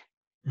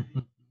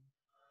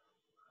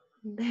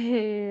 The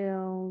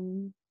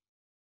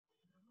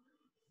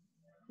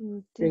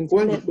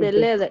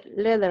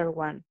leather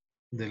one.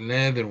 The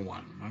leather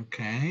one,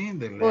 okay.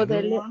 The Or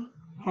leather one.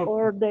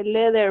 Or the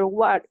leather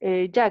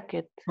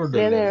jacket. Or the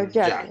leather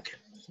jacket.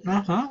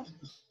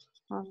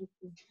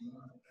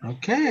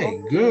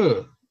 Okay,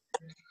 good.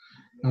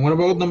 And what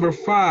about number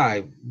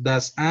 5?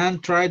 Does Anne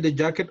try the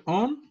jacket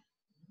on?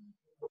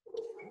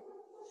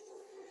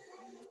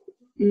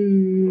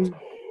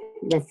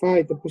 La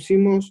 5, le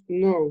pusimos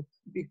no,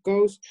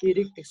 because it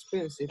is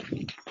expensive.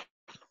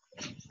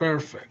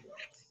 Perfect.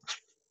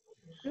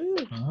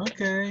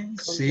 Okay,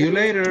 see you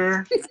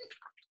later.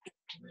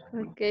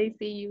 Okay,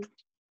 see you.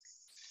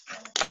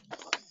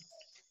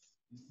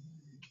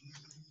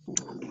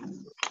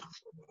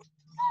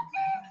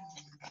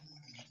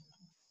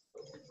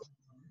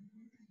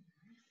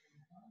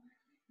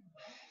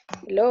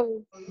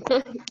 Hello.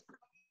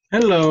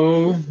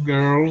 Hello,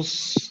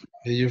 girls.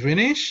 Did you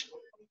finish?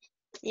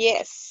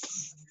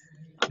 Yes.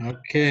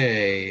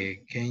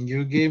 Okay, can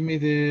you give me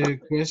the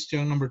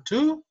question number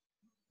 2?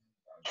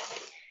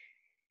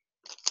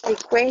 The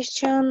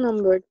question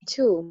number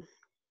 2.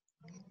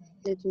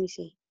 Let me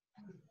see.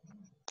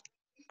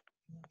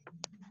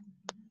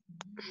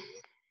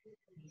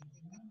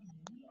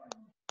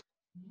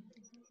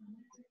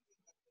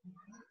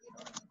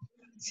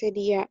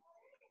 Sería,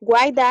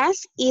 why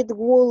does it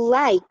would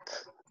like?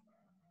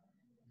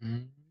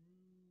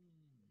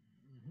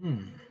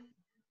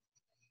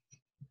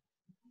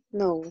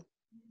 No.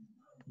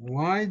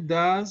 Why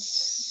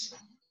does...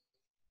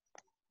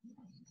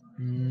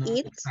 Not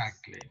It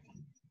exactly.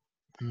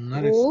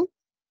 Not would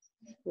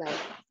like.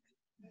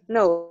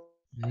 No.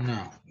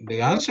 No.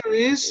 The answer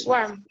is,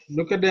 Warm.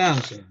 look at the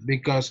answer.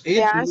 Because The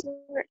it looks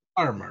answer,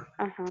 warmer.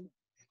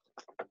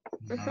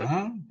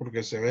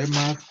 Porque se ve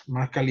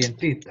más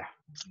calientita.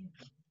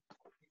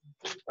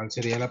 ¿Cuál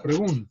sería la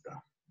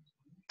pregunta?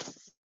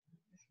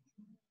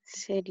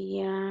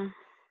 sería,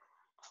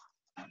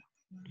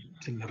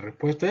 Si la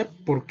respuesta es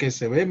porque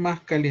se ve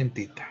más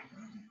calientita.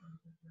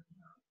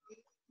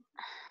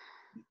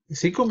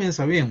 Sí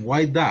comienza bien.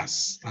 Why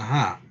does?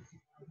 Ajá.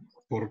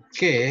 ¿Por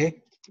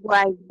qué?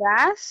 why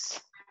does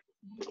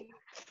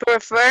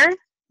prefer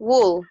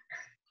wool?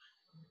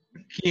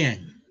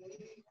 ¿Quién?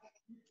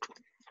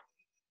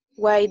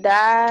 Why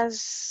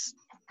does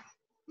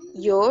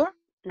your,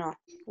 no,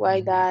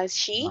 why does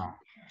she No.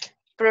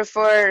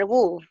 prefer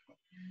wool?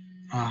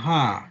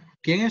 Ajá.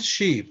 ¿Quién es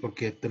she?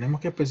 Porque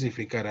tenemos que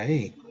especificar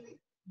ahí.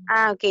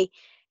 Ok.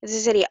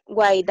 Entonces sería,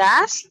 why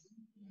does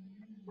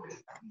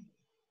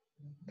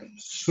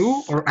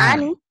Sue or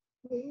Annie?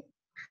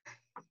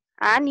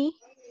 Annie.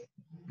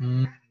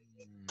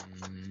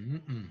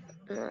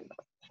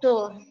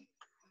 Two.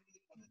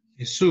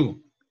 Es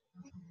Sue.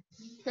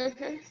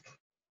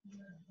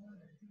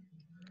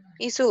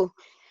 Y Sue.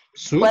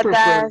 Sue What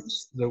prefers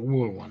does the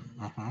wool one.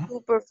 Ajá.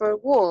 Sue prefer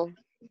wool?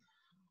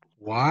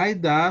 Why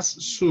does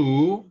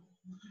Sue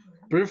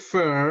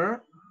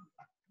prefer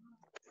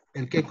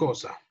el qué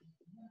cosa?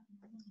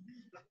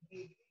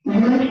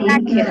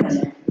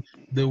 Jacket.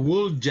 The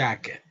wool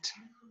jacket.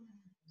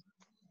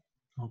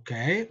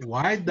 Okay.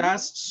 Why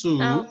does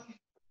Sue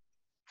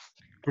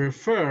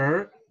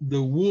prefer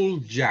the wool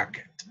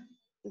jacket?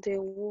 The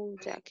wool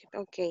jacket.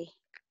 Okay.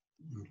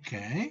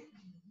 Okay.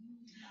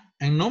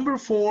 And number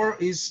 4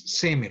 is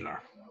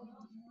similar.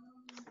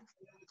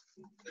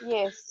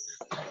 Yes.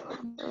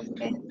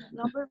 Okay.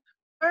 Number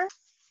 4.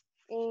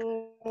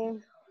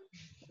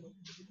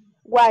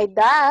 Why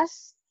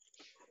does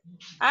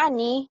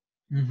Annie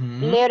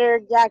leather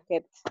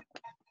jacket?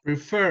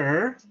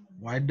 Prefer.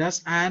 Why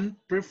does Anne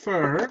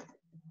prefer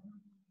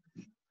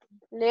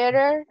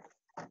Leather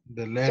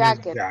the leather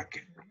jacket.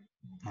 jacket?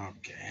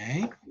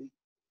 Okay.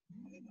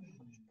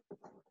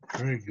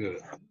 Very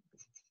good.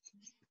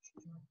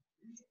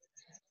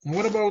 And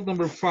what about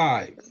number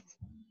 5?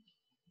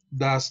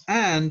 Does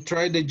Anne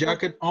try the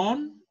jacket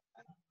on?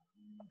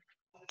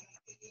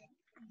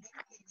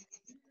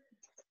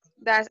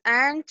 Does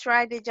Anne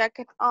try the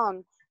jacket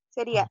on?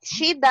 Sería,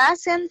 she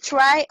doesn't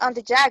try on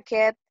the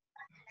jacket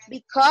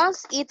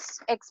because it's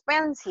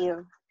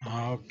expensive.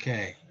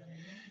 Okay.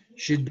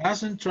 She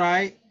doesn't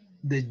try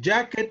the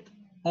jacket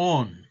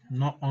on,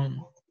 not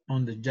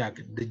on the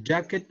jacket. The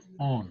jacket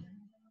on.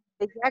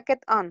 The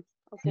jacket on.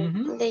 Okay.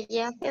 The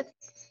jacket.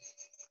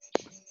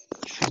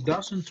 She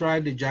doesn't try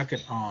the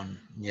jacket on.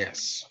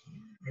 Yes.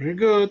 Very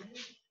good.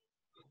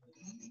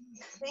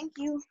 Thank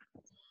you.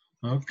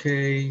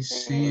 Okay,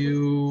 see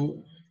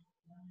you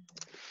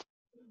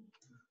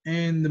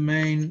in the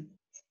main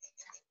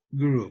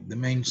group, the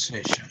main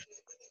session.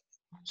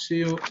 See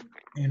you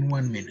in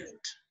 1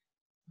 minute.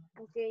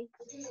 Okay.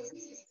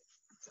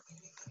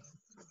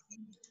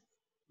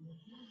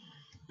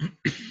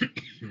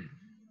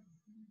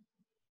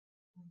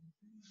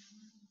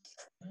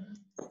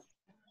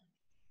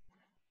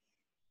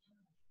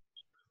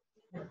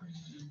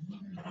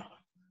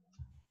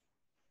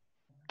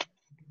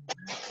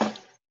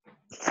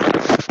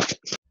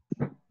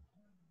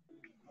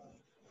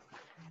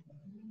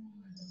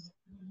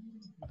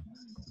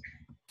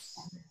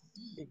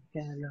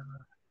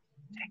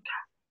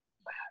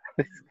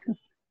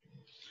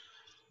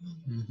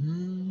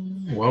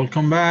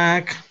 Welcome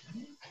back.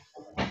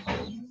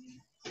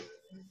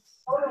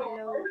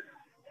 Hello.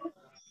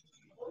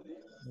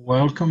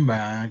 Welcome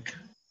back.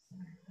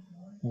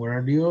 Where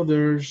are the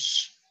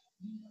others?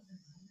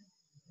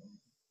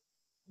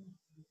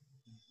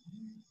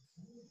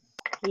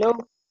 Hello.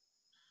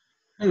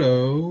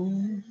 Hello.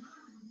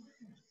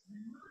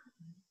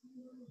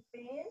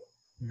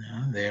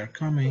 No, they are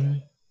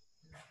coming.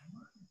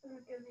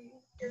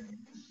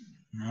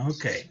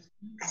 Okay.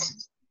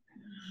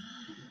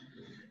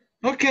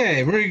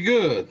 Okay, very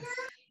good.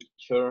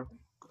 Sure.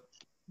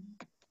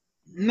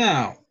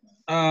 Now,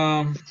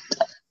 if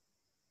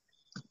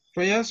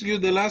I ask you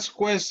the last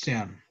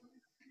question,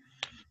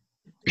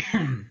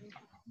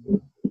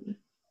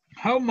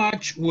 how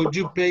much would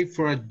you pay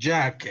for a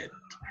jacket?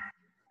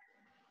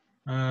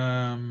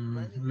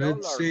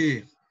 Let's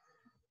see.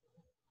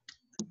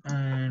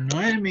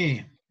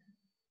 Noemi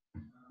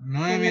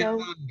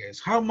Hernandez,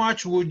 how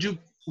much would you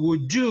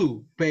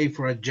pay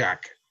for a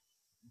jacket?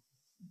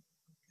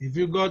 If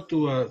you go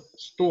to a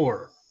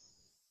store,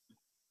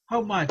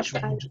 how much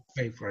would you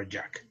pay for a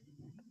jacket?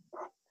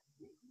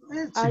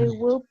 I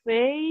will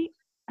pay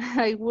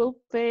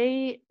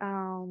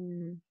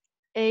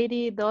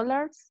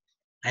 $80.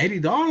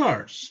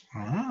 $80.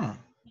 Ah,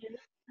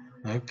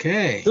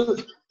 okay.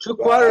 Two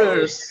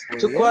quarters in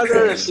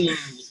 $1.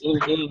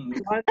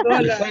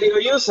 Imperio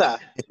USA.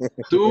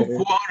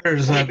 2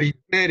 quarters of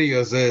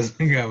Imperio, says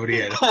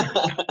Gabriel.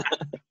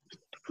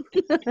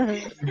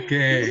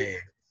 Okay,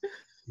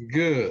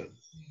 good.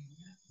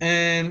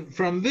 And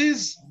from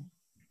these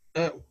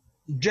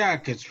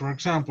jackets, for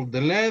example,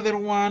 the leather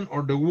one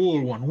or the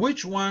wool one,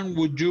 which one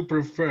would you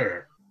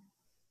prefer?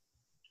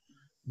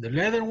 The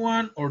leather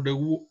one or the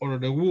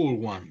wool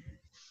one?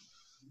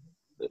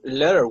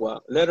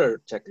 Leather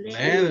jacket.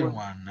 Leather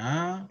one,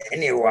 huh?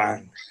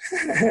 Anyone.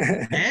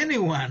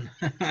 Anyone.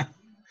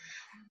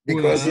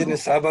 Because Well, in El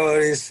Salvador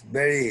is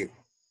very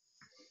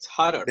It's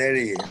hotter.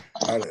 very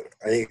hot.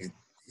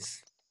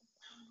 It's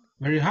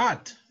very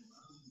hot.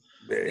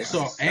 very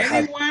So hot.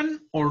 anyone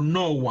or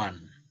no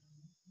one?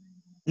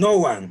 No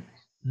one.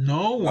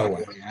 No No one.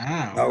 one.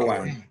 Yeah, No okay.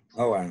 one.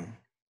 No one.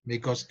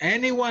 Because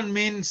anyone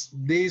means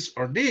this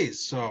or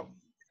this. So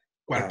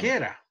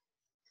cualquiera.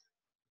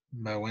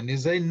 But when you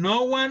say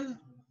no one,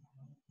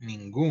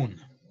 ningún.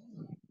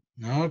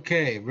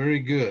 Okay, very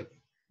good.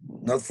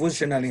 Not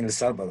functional in El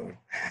Salvador.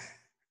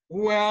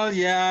 Well,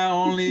 yeah,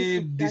 only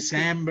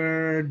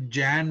December,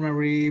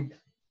 January,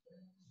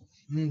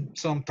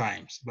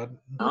 sometimes, but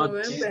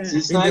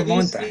This In the night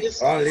mountain.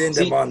 is Only in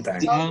the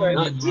mountain. on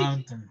the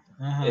mountain.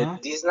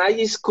 this night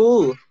is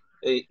cool.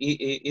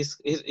 Is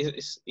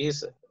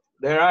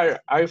there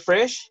are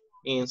fresh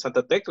in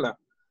Santa Tecla.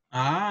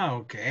 Ah,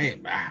 okay.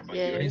 But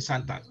you're in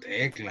Santa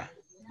Tecla.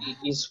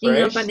 It's In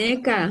fresh.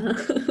 Apaneca.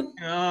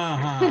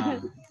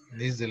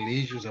 It's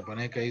delicious.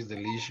 Apaneca is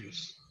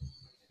delicious.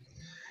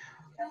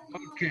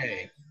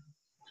 Okay.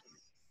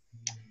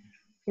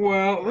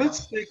 Well,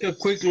 let's take a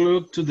quick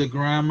look to the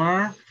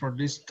grammar for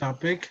this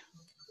topic,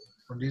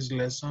 for this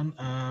lesson.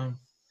 And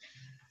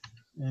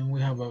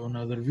we have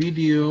another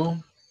video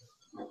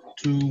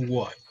to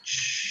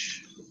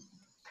watch.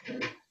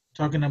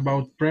 Talking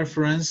about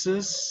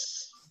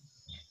preferences,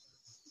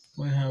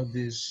 we have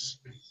this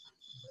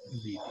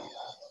video.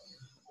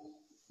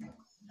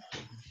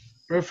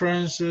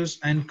 Preferences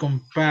and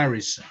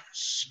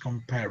comparisons.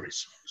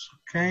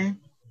 Okay?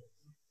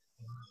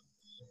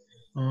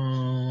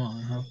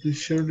 I have to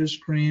share the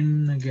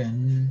screen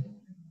again.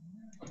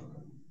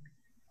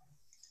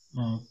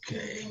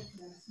 Okay.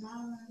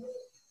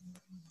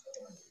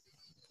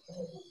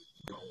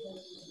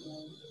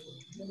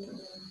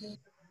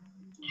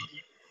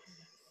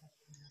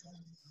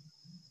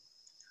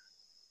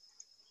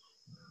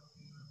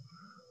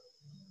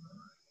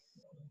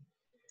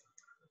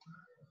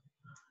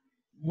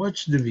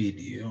 Watch the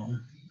video.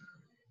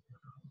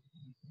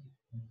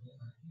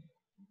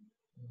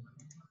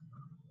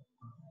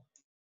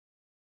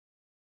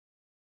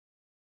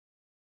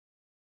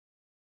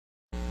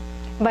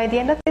 By the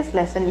end of this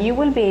lesson, you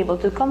will be able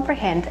to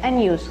comprehend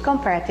and use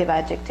comparative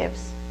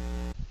adjectives.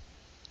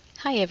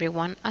 Hi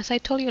everyone, as I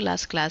told you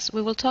last class,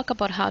 we will talk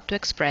about how to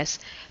express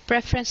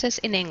preferences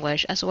in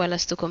English as well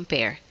as to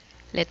compare.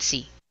 Let's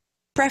see.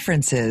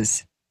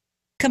 Preferences.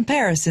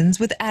 Comparisons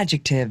with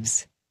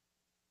adjectives.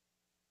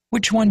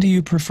 Which one do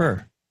you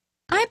prefer?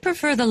 I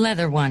prefer the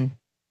leather one.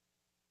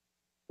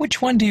 Which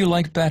one do you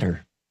like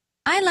better?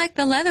 I like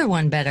the leather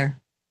one better.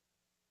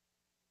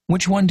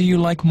 Which one do you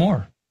like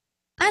more?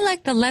 I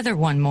like the leather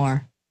one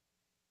more.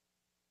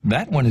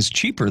 That one is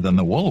cheaper than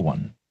the wool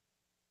one.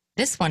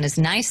 This one is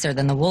nicer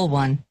than the wool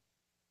one.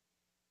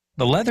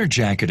 The leather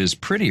jacket is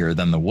prettier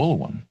than the wool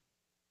one.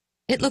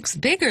 It looks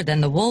bigger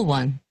than the wool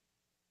one.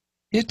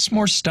 It's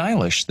more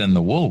stylish than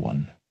the wool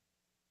one.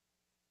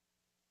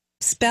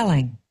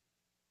 Spelling.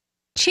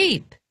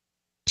 Cheap,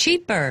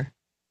 cheaper.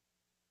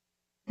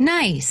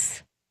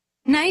 Nice,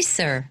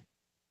 nicer.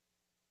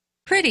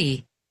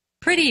 Pretty,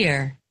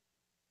 prettier.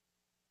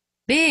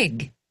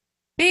 Big,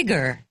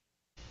 bigger.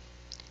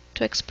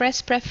 To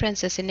express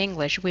preferences in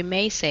English, we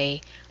may say,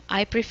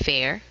 I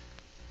prefer,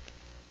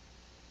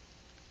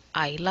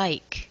 I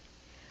like.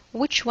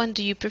 Which one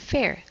do you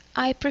prefer?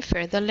 I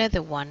prefer the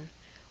leather one.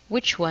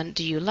 Which one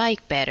do you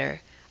like better?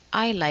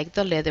 I like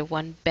the leather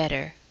one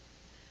better.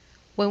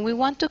 When we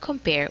want to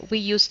compare, we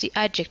use the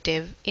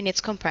adjective in its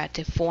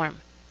comparative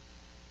form.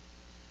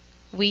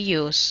 We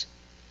use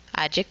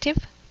adjective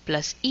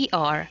plus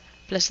er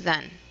plus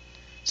than.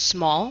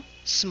 Small,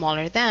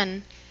 smaller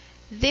than.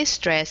 This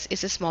dress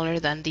is smaller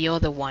than the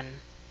other one.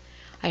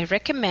 I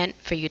recommend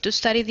for you to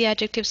study the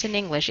adjectives in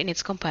English in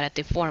its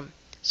comparative form,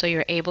 so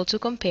you're able to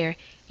compare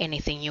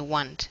anything you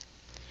want.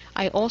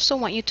 I also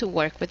want you to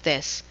work with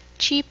this: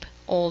 cheap,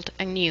 old,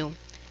 and new.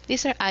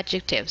 These are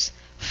adjectives.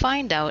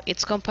 Find out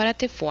its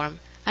comparative form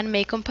and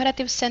make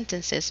comparative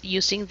sentences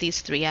using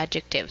these three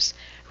adjectives.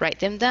 Write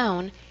them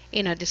down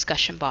in our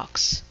discussion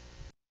box.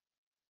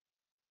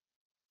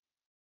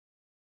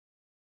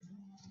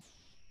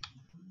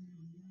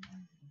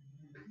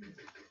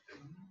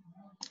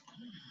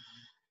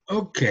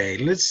 Okay,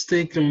 let's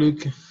take a look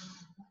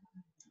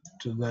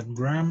to that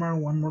grammar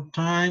one more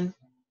time.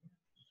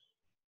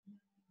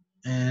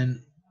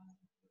 And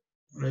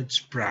let's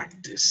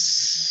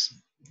practice.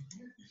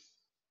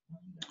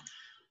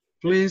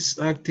 Please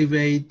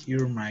activate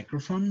your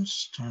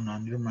microphones, turn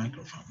on your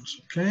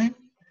microphones, okay?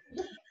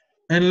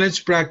 And let's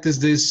practice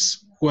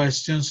these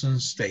questions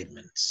and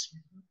statements.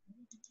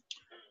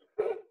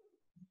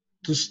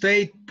 To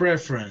state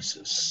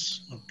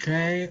preferences,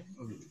 okay?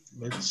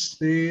 Let's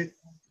see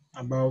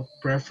about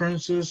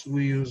preferences.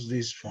 We use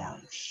these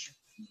forms.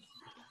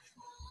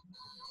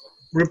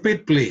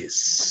 Repeat,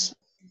 please.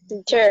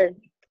 Teacher,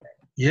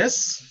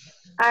 Yes?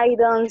 I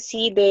don't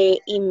see the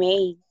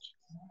image.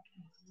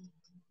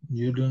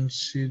 You don't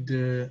see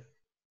the...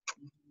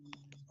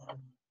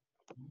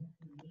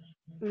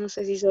 No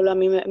sé si solo a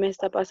mí me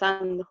está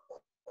pasando.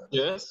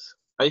 Yes,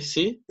 I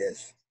see.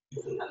 Yes.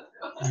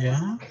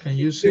 Yeah, can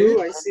you see Too,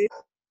 it? I see.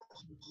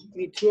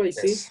 Me too, I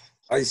see. Yes.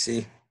 I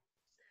see.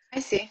 I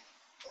see.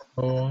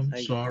 Oh, I'm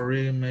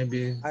sorry,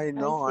 maybe. I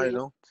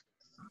know.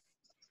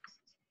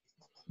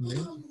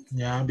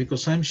 Yeah,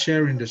 because I'm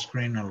sharing the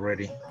screen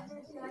already.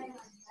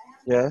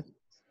 Yes.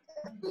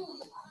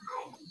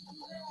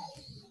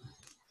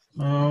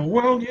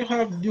 Well, you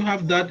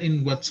have that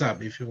in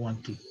WhatsApp if you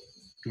want to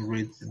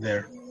read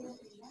there.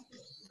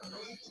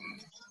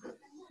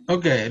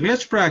 Okay,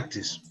 let's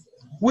practice.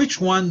 Which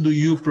one do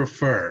you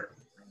prefer?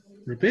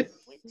 Repeat.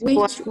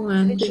 Which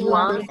one do you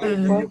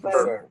prefer?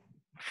 Prefer.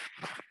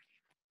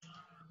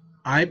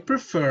 I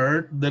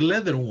prefer the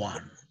leather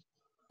one.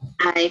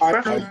 I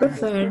prefer the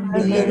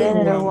The leather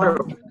leather one.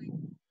 one.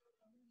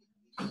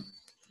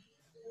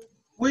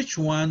 Which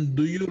one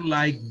do you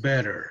like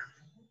better?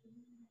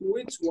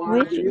 Which one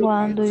Which do you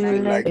one do you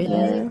like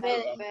better?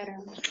 better?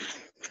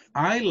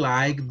 I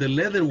like the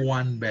leather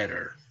one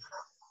better.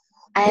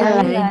 I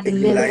like the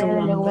the leather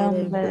leather one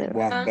one better.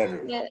 One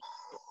better.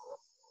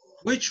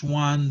 Which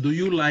one do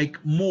you like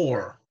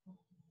more?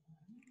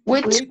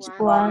 Which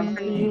one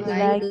do you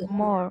like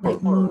more?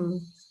 Like more.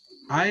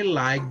 I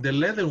like the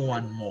leather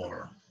one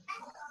more.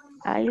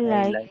 I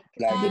like Like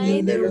The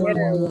the leather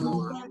leather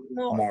one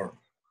more. more.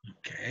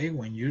 Okay,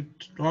 when you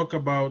talk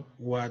about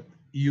what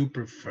you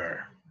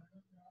prefer.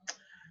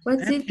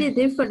 What's it the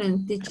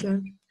difference,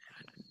 teacher?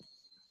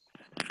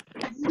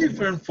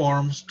 Different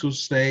forms to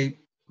say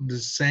the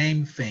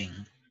same thing.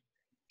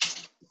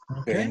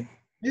 Okay,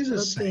 it's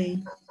the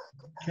same.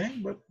 Okay,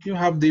 but you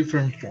have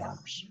different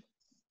forms.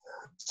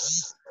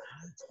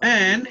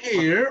 And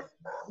here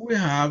we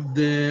have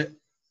the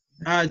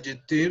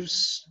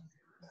adjectives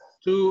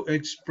to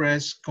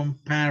express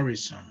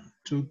comparison,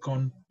 to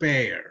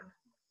compare.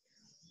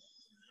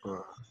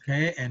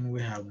 Okay, and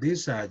we have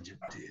these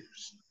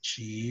adjectives: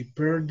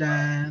 cheaper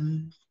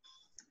than,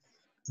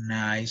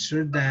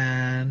 nicer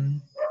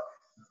than,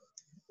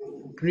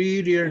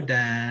 prettier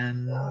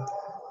than,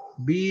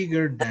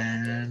 bigger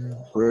than,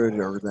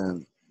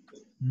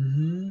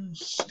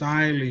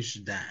 stylish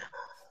than.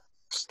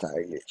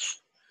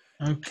 Stylish.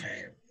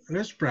 Okay,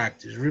 let's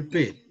practice.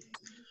 Repeat.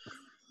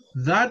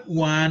 That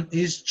one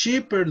is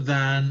cheaper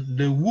than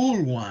the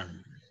wool one.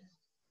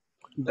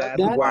 That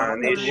That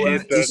one is one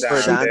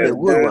cheaper than the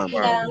wool one.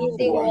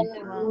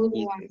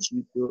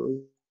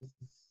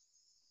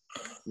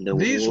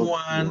 This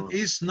one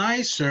is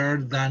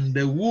nicer than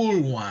the wool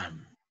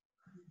one.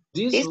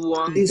 This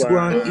one This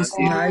one is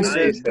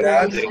nicer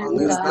than the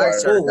wool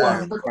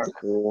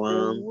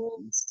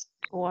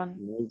one.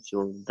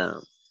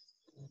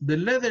 The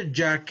leather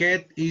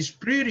jacket is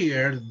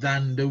prettier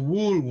than the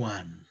wool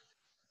one.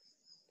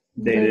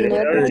 The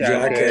leather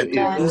jacket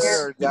is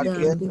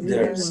Jacket.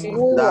 There's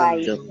wool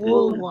one.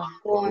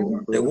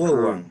 the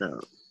wool one.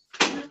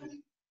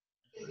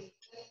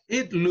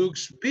 It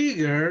looks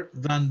bigger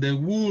than the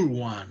wool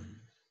one.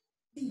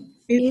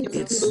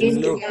 It's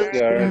bigger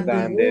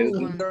than the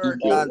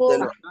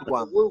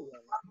One.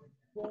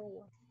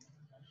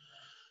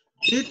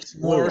 It's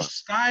more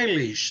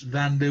stylish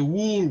than the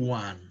wool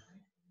one.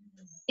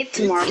 It's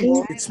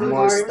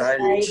more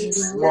stylish.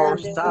 More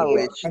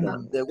stylish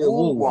than the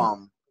wool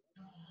one.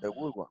 The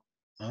wool one.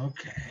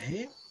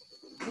 Okay.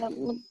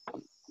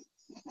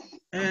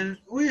 And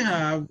we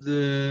have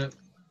the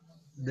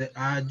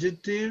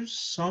adjectives,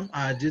 some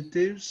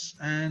adjectives,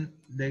 and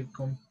the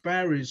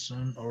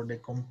comparison or the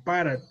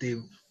comparative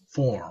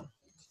form.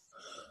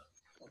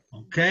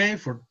 Okay,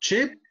 for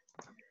cheap,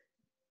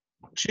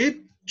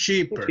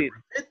 cheaper.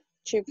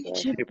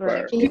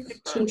 Cheaper.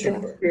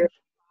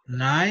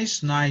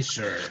 Nice,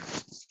 nicer.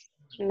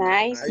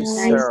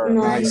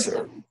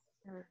 Nicer.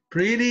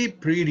 Pretty,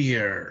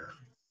 prettier.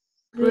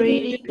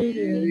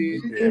 Prettier.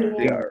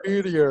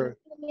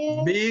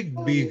 Big,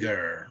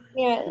 bigger.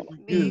 Bigger.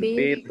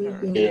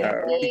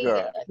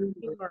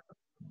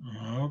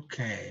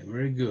 Okay,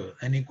 very good.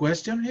 Any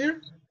question here?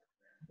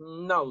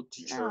 No,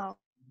 teacher.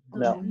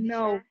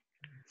 No.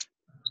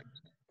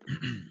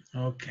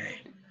 Okay.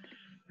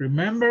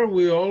 Remember,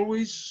 we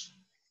always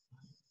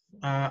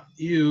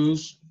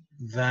use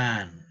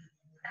than.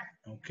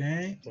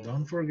 Okay,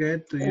 don't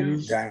forget to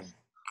use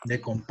the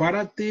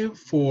comparative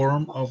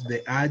form of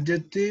the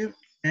adjective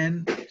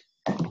and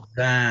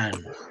than.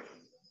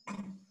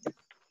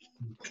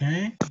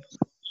 Okay.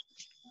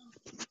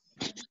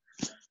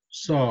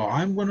 So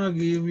I'm gonna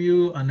give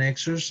you an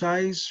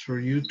exercise for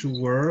you to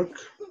work.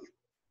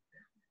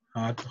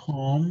 at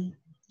home.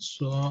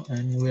 So,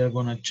 and we are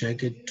gonna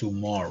check it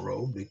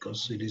tomorrow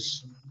because it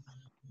is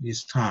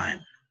this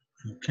time.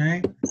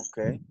 Okay.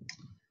 Okay.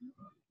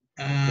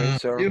 Okay,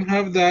 sir. You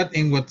have that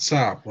in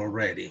WhatsApp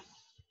already.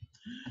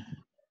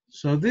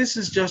 So this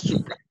is just to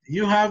practice.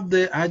 You have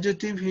the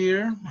adjective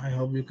here. I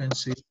hope you can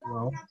see it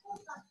well.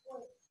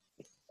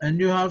 And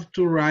you have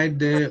to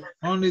write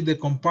only the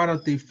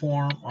comparative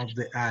form of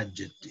the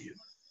adjective.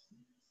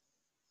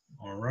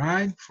 All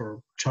right,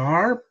 for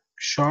sharp,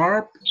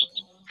 sharper.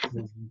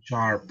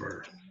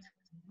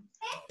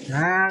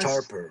 Fast,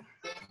 Sharper.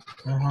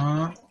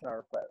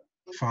 Sharper.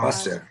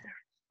 fast. Faster.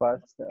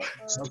 Faster.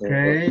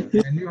 Okay,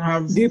 and you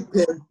have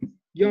Deeper,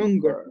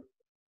 younger.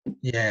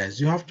 Yes,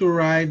 you have to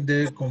write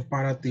the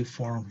comparative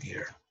form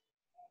here.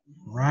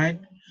 Right?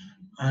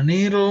 A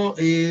needle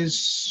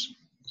is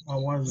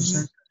what was the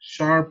sentence?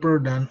 Sharper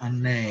than a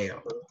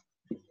nail.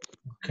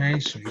 Okay,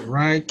 so you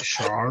write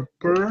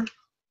sharper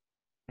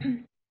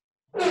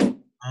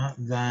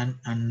than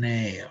a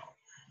nail.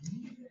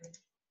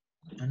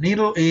 A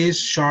needle is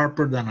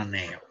sharper than a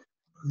nail.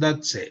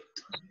 That's it.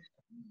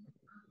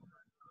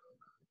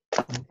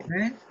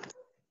 Okay.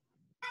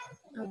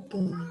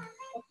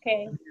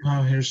 Okay.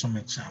 Now here's some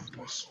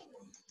examples.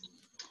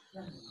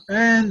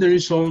 And there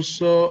is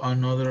also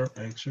another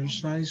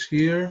exercise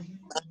here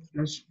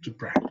just to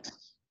practice.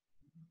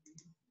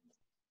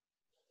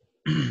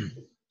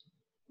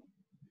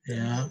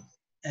 Yeah,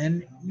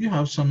 and you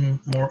have some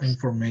more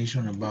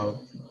information about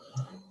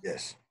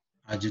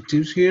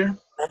adjectives here.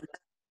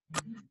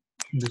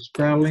 The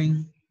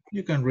spelling,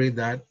 you can read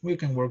that. We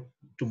can work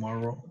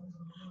tomorrow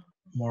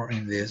more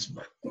in this,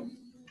 but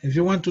if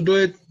you want to do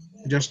it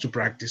just to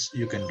practice,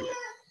 you can do it.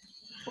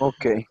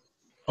 Okay.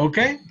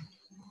 Okay?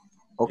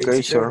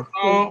 Okay, sir.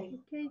 So,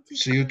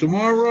 see you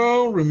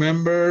tomorrow.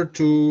 Remember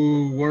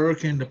to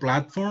work in the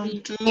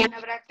platform too.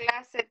 ¿Habrá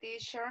clase,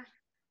 teacher?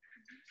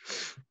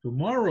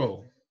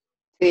 Tomorrow.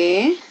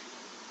 Sí.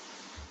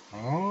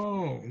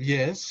 Oh,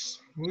 yes.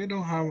 We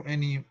don't have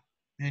any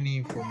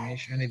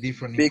information, any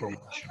different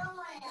information.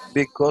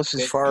 Because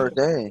it's far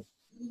day.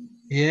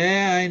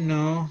 Yeah, I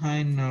know.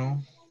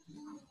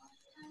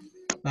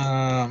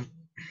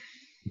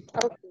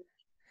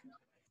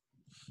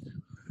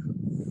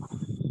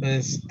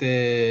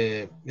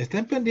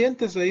 Estén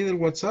pendientes ahí del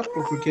WhatsApp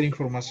por cualquier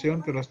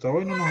información, pero hasta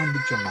hoy no nos han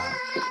dicho nada.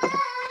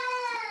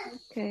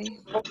 Okay.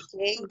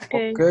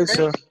 Okay,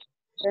 sir.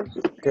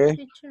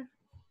 Okay.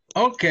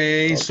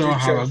 Okay, so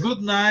have a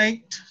good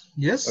night.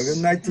 Yes. A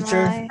good night,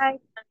 teacher.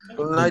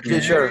 Good night,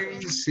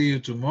 teacher. See you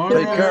tomorrow.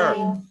 Take care.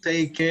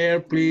 Take care,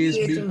 please.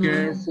 Be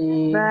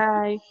careful.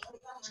 Bye.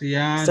 Si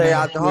andan Stay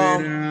at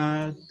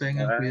afuera,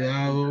 tengan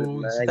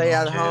cuidado. Stay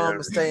at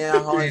home. Stay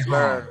at home is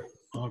better.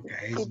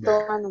 Okay, it's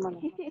better.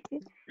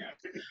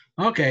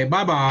 Okay,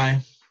 bye-bye.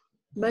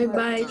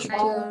 Bye-bye,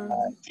 teacher.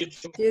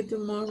 See you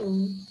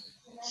tomorrow.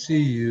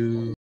 See you.